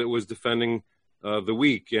self-defense, but it was defending the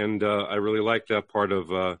weak. And I really liked that part of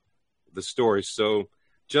the story. So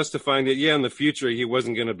justifying that, in the future he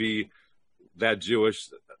wasn't going to be that Jewish,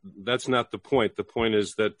 that's not the point. The point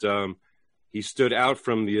is that he stood out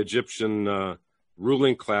from the Egyptian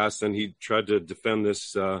ruling class, and he tried to defend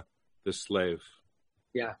this slave.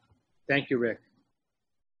 Yeah. Thank you, Rick.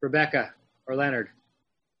 Rebecca or Leonard.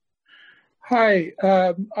 Hi.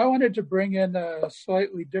 I wanted to bring in a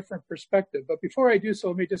slightly different perspective, but before I do so,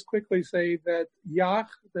 let me just quickly say that Yah,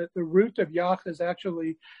 that the root of Yah is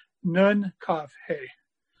actually Nun Kaf He.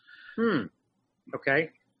 Okay.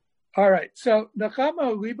 All right. So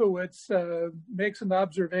Nechama Leibowitz makes an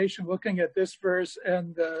observation looking at this verse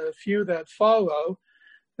and the few that follow,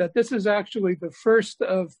 that this is actually the first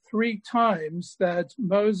of 3 times that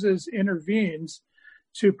Moses intervenes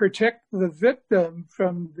to protect the victim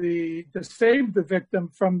to save the victim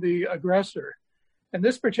from the aggressor. In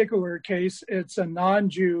this particular case, it's a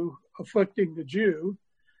non-Jew afflicting the Jew.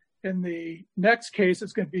 In the next case,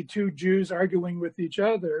 it's going to be 2 Jews arguing with each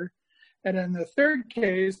other. And in the third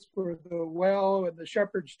case, where the well and the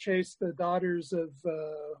shepherds chase the daughters of,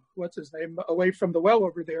 away from the well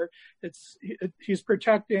over there, he's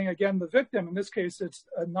protecting, again, the victim. In this case, it's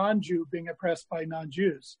a non-Jew being oppressed by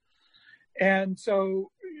non-Jews. And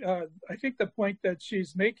so I think the point that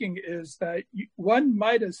she's making is that one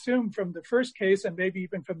might assume from the first case, and maybe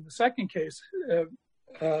even from the second case,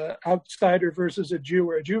 outsider versus a Jew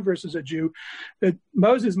or a Jew versus a Jew, that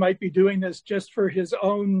Moses might be doing this just for his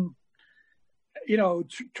own,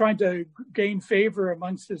 trying to gain favor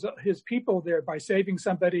amongst his people there by saving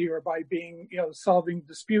somebody or by being, solving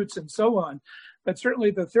disputes and so on. But certainly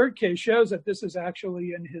the third case shows that this is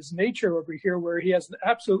actually in his nature over here, where he has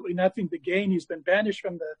absolutely nothing to gain. He's been banished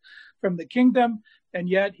from the kingdom, and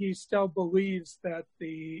yet he still believes that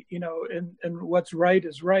and what's right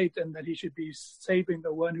is right, and that he should be saving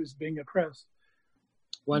the one who's being oppressed.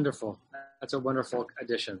 Wonderful. That's a wonderful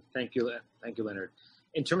addition. Thank you, Leonard.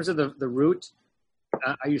 In terms of the root,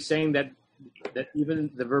 are you saying that even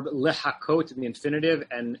the verb lehakot in the infinitive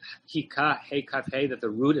and hika, hey, kaf, hey, that the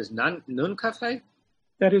root is nun kaf, hey?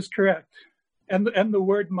 That is correct. And the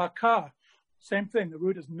word makah, same thing. The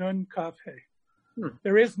root is nun kaf, hey.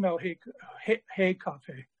 There is no hey, kaf,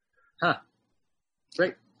 hey.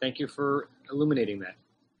 Great. Thank you for illuminating that.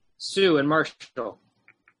 Sue and Marshall.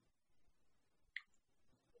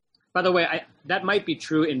 By the way, that might be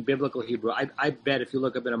true in biblical Hebrew. I bet if you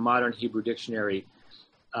look up in a modern Hebrew dictionary,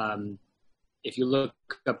 if you look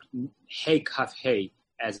up hey kaf hey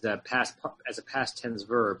as a past tense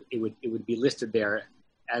verb, it would be listed there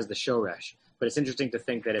as the shoresh. But it's interesting to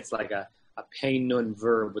think that it's like a pei nun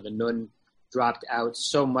verb with the nun dropped out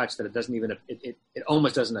so much that it doesn't even it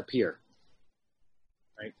almost doesn't appear.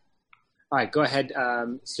 Right. All right. Go ahead,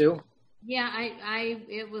 Sue. Yeah,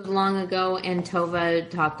 it was long ago, and Tova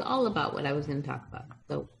talked all about what I was going to talk about.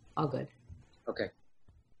 So all good. Okay.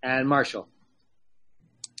 And Marshall.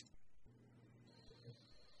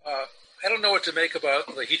 I don't know what to make about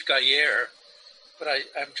Lahit Gayer, but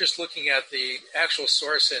I'm just looking at the actual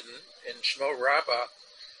source in Shmo Rabbah,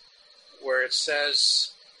 where it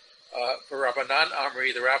says, for Rabbanan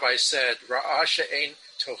Amri, the rabbi said, Ra'ah she'ein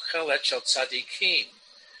tochelet shel tzadikim.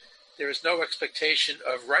 There is no expectation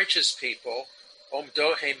of righteous people,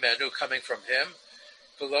 omdo heimenu, coming from him,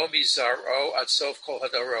 v'lo mizaro ad sof kol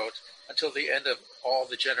hadarot, until the end of all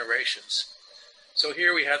the generations. So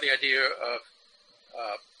here we have the idea of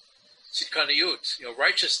tzidkaniyut,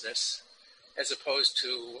 righteousness, as opposed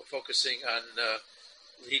to focusing on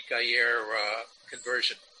Lahit Gayer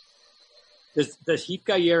conversion. Does Lahit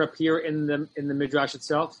Gayer appear in the midrash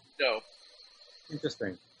itself? No.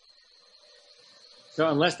 Interesting. So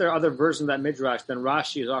unless there are other versions of that midrash, then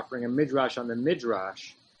Rashi is offering a midrash on the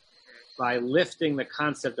midrash by lifting the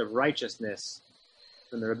concept of righteousness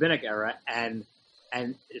from the rabbinic era, and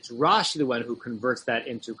it's Rashi the one who converts that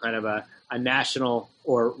into kind of a national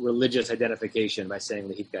or religious identification by saying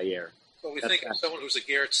Lahit Gayer. Well, we think of someone who's a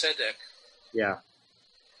Ger Tzedek. Yeah.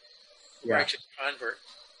 Righteous convert.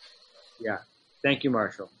 Yeah. Thank you,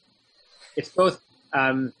 Marshall. It's both,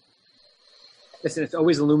 listen, it's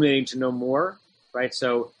always illuminating to know more, right?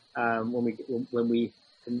 So when we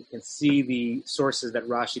can see the sources that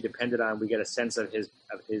Rashi depended on, we get a sense of his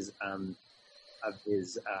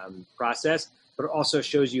process, but it also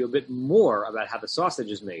shows you a bit more about how the sausage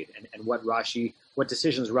is made and what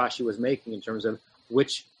decisions Rashi was making in terms of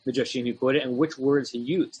which midrashim he quoted and which words he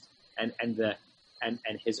used, and and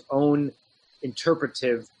his own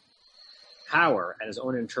interpretive power and his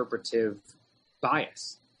own interpretive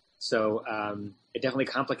bias. So it definitely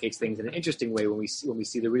complicates things in an interesting way when we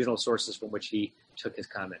see the original sources from which he took his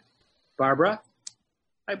comment. Barbara?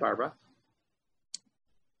 Hi, Barbara.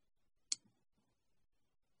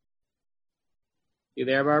 You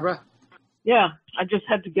there, Barbara? Yeah, I just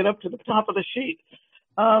had to get up to the top of the sheet.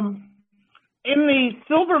 In the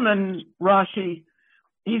Silverman Rashi,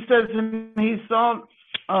 he says he saw,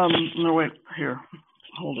 no, wait, here,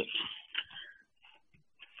 hold it.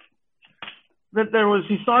 That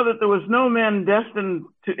he saw that there was no man destined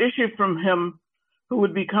to issue from him who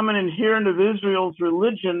would become an adherent of Israel's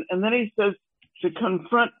religion. And then he says to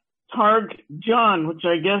confront Targ John, which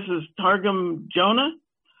I guess is Targum Jonah.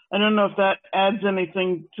 I don't know if that adds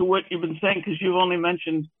anything to what you've been saying, because you've only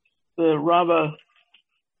mentioned the Rabbah.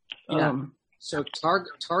 So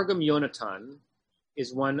Targum Yonatan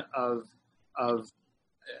is one of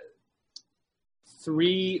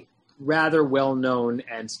three rather well-known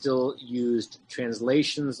and still used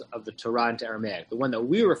translations of the Torah into Aramaic. The one that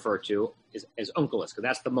we refer to is Onkelos, because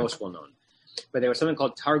that's the most well-known. But there was something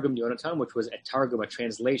called Targum Yonatan, which was a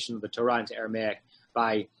translation of the Torah into Aramaic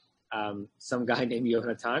by some guy named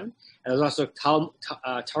Yonatan. And there's also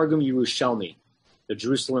Targum Yerushalmi, the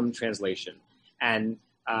Jerusalem translation. And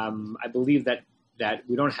I believe that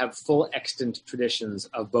we don't have full extant traditions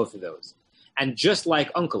of both of those. And just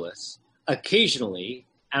like Onkelos, occasionally,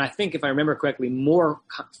 and I think if I remember correctly, more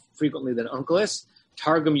frequently than Onkelos,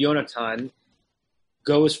 Targum Yonatan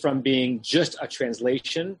goes from being just a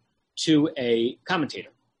translation to a commentary.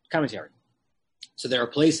 So there are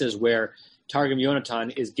places where Targum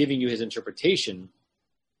Yonatan is giving you his interpretation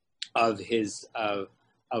of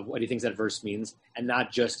what he thinks that verse means, and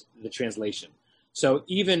not just the translation. So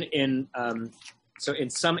even in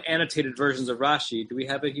some annotated versions of Rashi, do we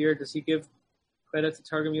have it here? Does he give credit to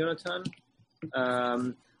Targum Yonatan?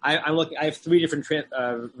 I'm looking. I have three different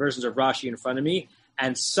versions of Rashi in front of me,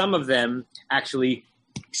 and some of them actually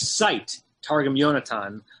cite Targum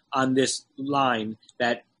Yonatan on this line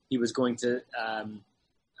that he was going to.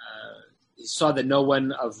 He saw that no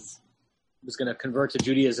one was going to convert to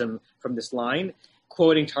Judaism from this line,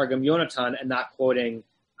 quoting Targum Yonatan and not quoting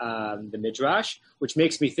the Midrash, which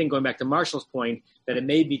makes me think, going back to Marshall's point, that it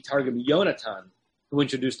may be Targum Yonatan who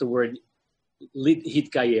introduced the word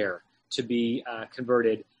hitgayer to be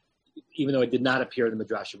converted, even though it did not appear in the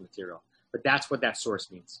Midrashic material. But that's what that source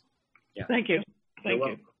means. Yeah. Thank you. Thank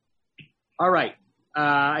you. All right.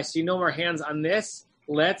 I see no more hands on this.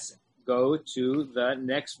 Let's go to the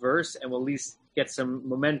next verse, and we'll at least get some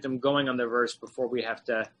momentum going on the verse before we have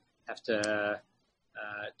to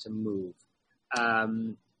move.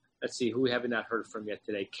 Let's see, who we haven't not heard from yet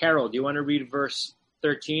today. Carol, do you want to read verse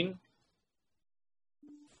 13?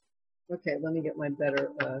 Okay, let me get my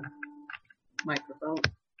better microphone.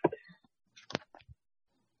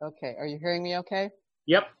 Okay, are you hearing me okay?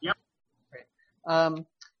 Yep. Great.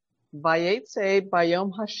 Vayetze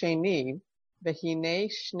bayom hasheni v'hinei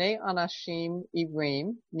shnei anashim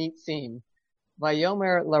ivrim nitzim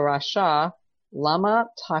vayomer larasha lama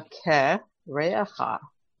takeh re'acha.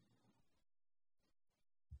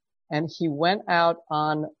 And he went out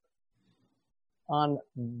on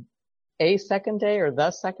a second day, or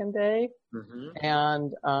the second day,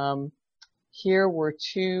 and here were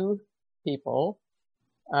two people,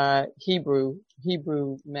 Hebrew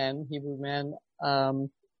men.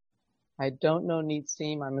 I don't know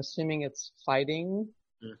Nitzim. I'm assuming it's fighting.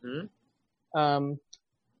 And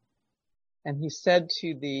he said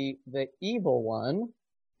to the evil one,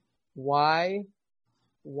 why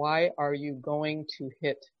are you going to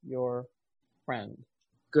hit your friend?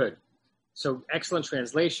 Good. So excellent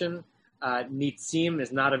translation. Nitzim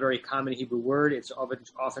is not a very common Hebrew word. It's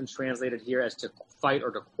often translated here as to fight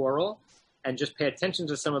or to quarrel. And just pay attention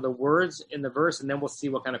to some of the words in the verse, and then we'll see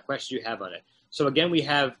what kind of question you have on it. So again, we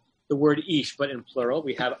have the word ish, but in plural.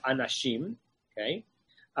 We have anashim. Okay.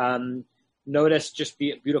 Notice just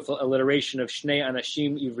the beautiful alliteration of shnei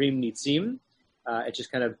anashim ivrim nitzim. It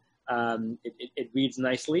just kind of it reads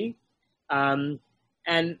nicely. And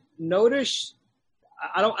notice,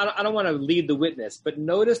 I don't want to lead the witness, but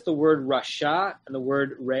notice the word rasha and the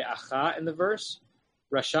word re'acha in the verse.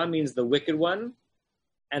 Rasha means the wicked one,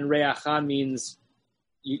 and re'acha means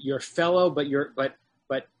your fellow,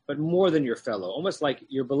 but more than your fellow, almost like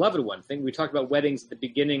your beloved one. We talked about weddings at the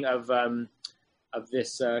beginning of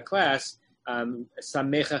this class. Sameach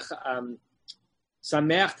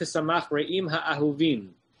tesamach re'im ha'ahuvim.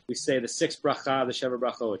 We say the sixth bracha, the Sheva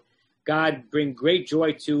brachot. God, bring great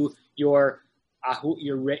joy to your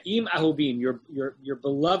re'im ahuvim, your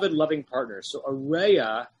beloved loving partner. So a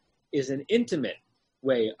re'ah is an intimate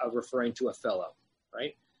way of referring to a fellow,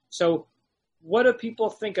 right? So what do people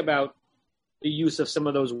think about the use of some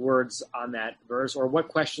of those words on that verse, or what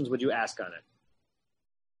questions would you ask on it?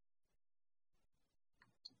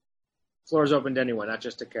 Floor is open to anyone, not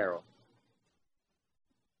just to Carol.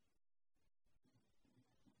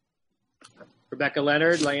 Rebecca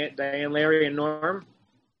Leonard, Diane Larry, and Norm?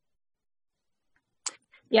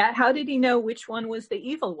 Yeah, how did he know which one was the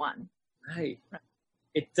evil one? Right.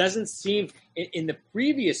 It doesn't seem, in the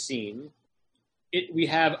previous scene, we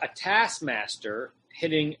have a taskmaster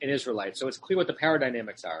hitting an Israelite, so it's clear what the power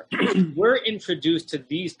dynamics are. We're introduced to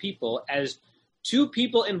these people as two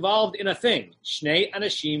people involved in a thing. Shnei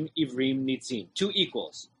Anashim Ivrim Nitzim, two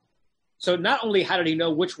equals. So not only how did he know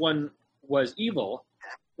which one was evil,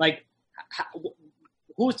 like,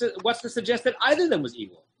 what's to suggest that either of them was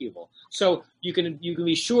evil? So you can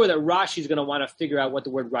be sure that Rashi is going to want to figure out what the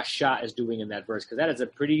word Rasha is doing in that verse, because that is a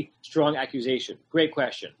pretty strong accusation. Great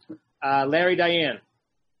question. Larry, Diane.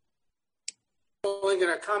 I'm only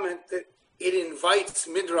going to comment that it invites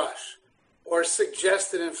midrash, or suggests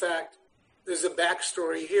that, in fact, there's a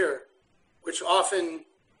backstory here, which often,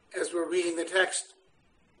 as we're reading the text,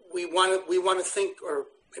 we want to think, or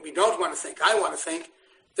maybe don't want to think, I want to think,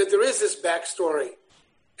 that there is this backstory,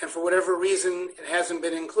 and for whatever reason, it hasn't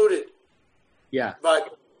been included. Yeah.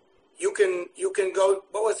 But you can go,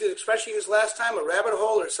 what was the expression used last time, a rabbit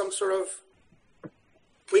hole or some sort of,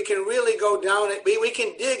 we can really go down it, we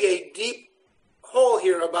can dig a deep hole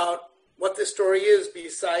here about what this story is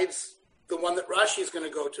besides the one that Rashi is going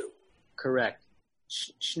to go to. Correct.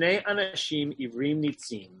 Shnei Anashim Ivrim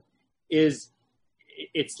Nitzim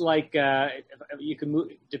it's like, you can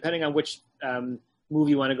move, depending on which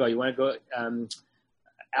movie you want to go. You want to go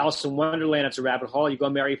Alice in Wonderland, it's a rabbit hole. You go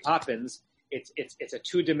Mary Poppins, it's a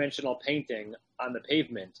two-dimensional painting on the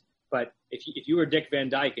pavement. But if you were Dick Van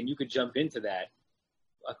Dyke and you could jump into that,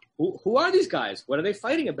 who are these guys? What are they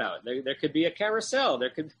fighting about? There could be a carousel. There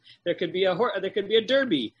could be a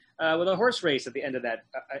derby with a horse race at the end of that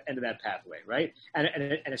pathway, right? And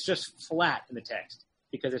it's just flat in the text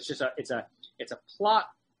because it's a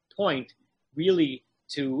plot point really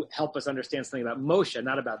to help us understand something about Moshe,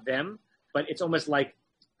 not about them, but it's almost like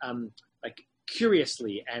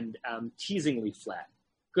curiously and teasingly flat.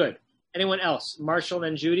 Good. Anyone else? Marshall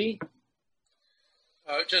and Judy?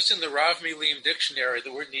 Just in the Rav Milim dictionary,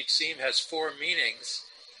 the word nitzim has four meanings.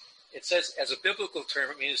 It says, as a biblical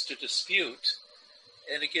term, it means to dispute,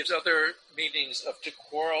 and it gives other meanings of to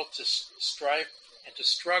quarrel, to strive, and to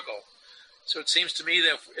struggle. So it seems to me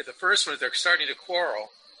that the first one, they're starting to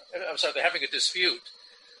quarrel. I'm sorry, they're having a dispute.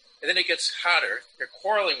 And then it gets hotter. They're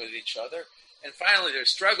quarreling with each other. And finally, they're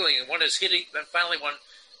struggling, and one is hitting, then finally one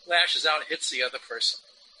lashes out and hits the other person.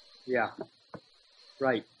 Yeah.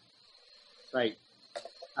 Right.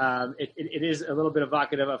 It is a little bit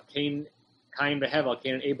evocative of Cain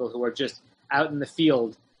and Abel, who are just out in the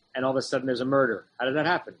field, and all of a sudden there's a murder. How does that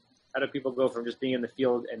happen? How do people go from just being in the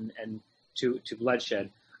field and to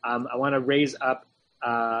bloodshed? I want to raise up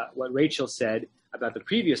what Rachel said about the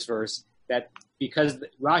previous verse, that because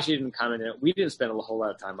Rashi didn't comment on it, we didn't spend a whole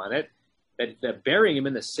lot of time on it, that burying him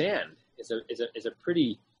in the sand is a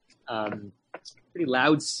pretty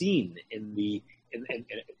loud scene in the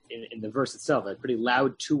verse itself, a pretty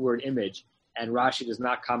loud two-word image, and Rashi does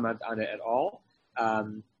not comment on it at all,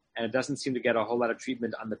 and it doesn't seem to get a whole lot of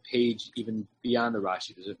treatment on the page, even beyond the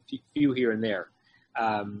Rashi. There's a few here and there.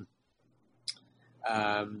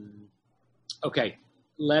 Okay,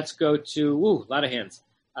 let's go to, a lot of hands.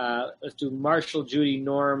 Let's do Marshall, Judy,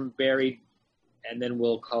 Norm, Barry, and then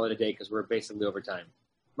we'll call it a day because we're basically over time.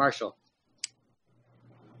 Marshall.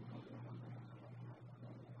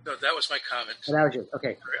 No, that was my comment. Oh, that was yours.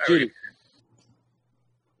 Okay, Judy.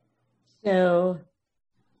 So,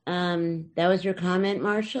 that was your comment,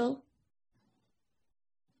 Marshall?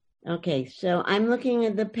 Okay, so I'm looking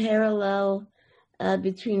at the parallel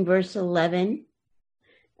between verse 11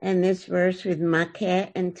 and this verse with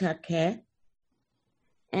makeh and takeh.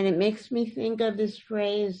 And it makes me think of this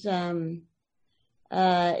phrase,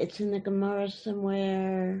 it's in the Gemara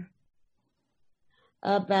somewhere,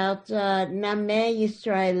 about Nameh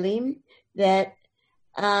Yisraelim, that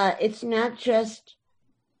it's not just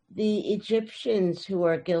the Egyptians who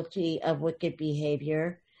are guilty of wicked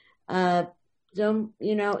behavior. It's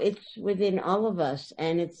within all of us,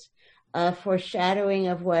 and it's a foreshadowing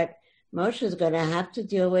of what Moshe is going to have to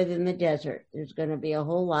deal with in the desert. There's going to be a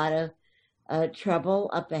whole lot of trouble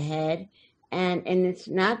up ahead, and it's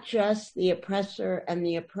not just the oppressor and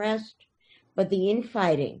the oppressed, but the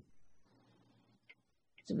infighting.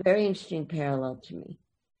 It's a very interesting parallel to me.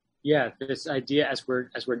 Yeah, this idea as we're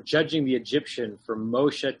judging the Egyptian for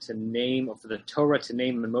Moshe to name, or for the Torah to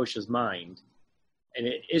name in Moshe's mind, and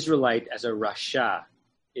an Israelite as a Rasha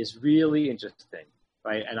is really interesting,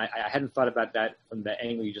 right? And I hadn't thought about that from the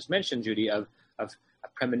angle you just mentioned, Judy, of a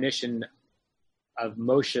premonition of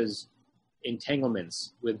Moshe's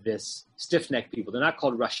entanglements with this stiff-necked people. They're not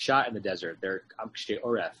called Rasha in the desert; they're Amkshe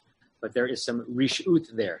Oref, but there is some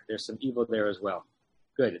Rishut there. There's some evil there as well.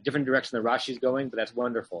 Good. A different direction than Rashi's going, but that's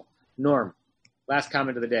wonderful. Norm, last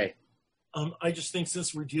comment of the day. I just think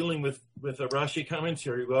since we're dealing with a Rashi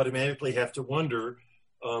commentary, we automatically have to wonder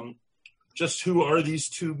just who are these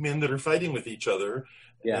two men that are fighting with each other.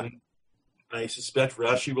 Yeah. And I suspect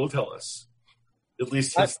Rashi will tell us, at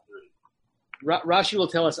least his theory. Rashi will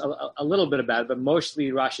tell us a little bit about it, but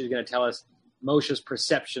mostly Rashi is going to tell us Moshe's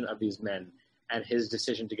perception of these men and his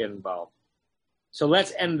decision to get involved. So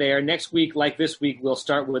let's end there. Next week, like this week, we'll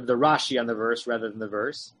start with the Rashi on the verse rather than the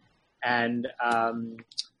verse. And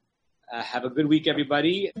have a good week,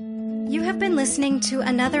 everybody. You have been listening to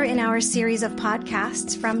another in our series of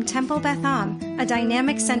podcasts from Temple Beth Am, a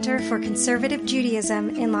dynamic center for conservative Judaism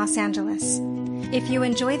in Los Angeles. If you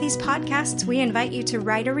enjoy these podcasts, we invite you to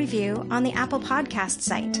write a review on the Apple Podcast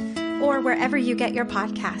site or wherever you get your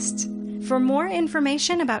podcasts. For more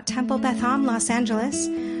information about Temple Beth Am Los Angeles,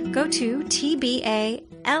 go to tbala.org.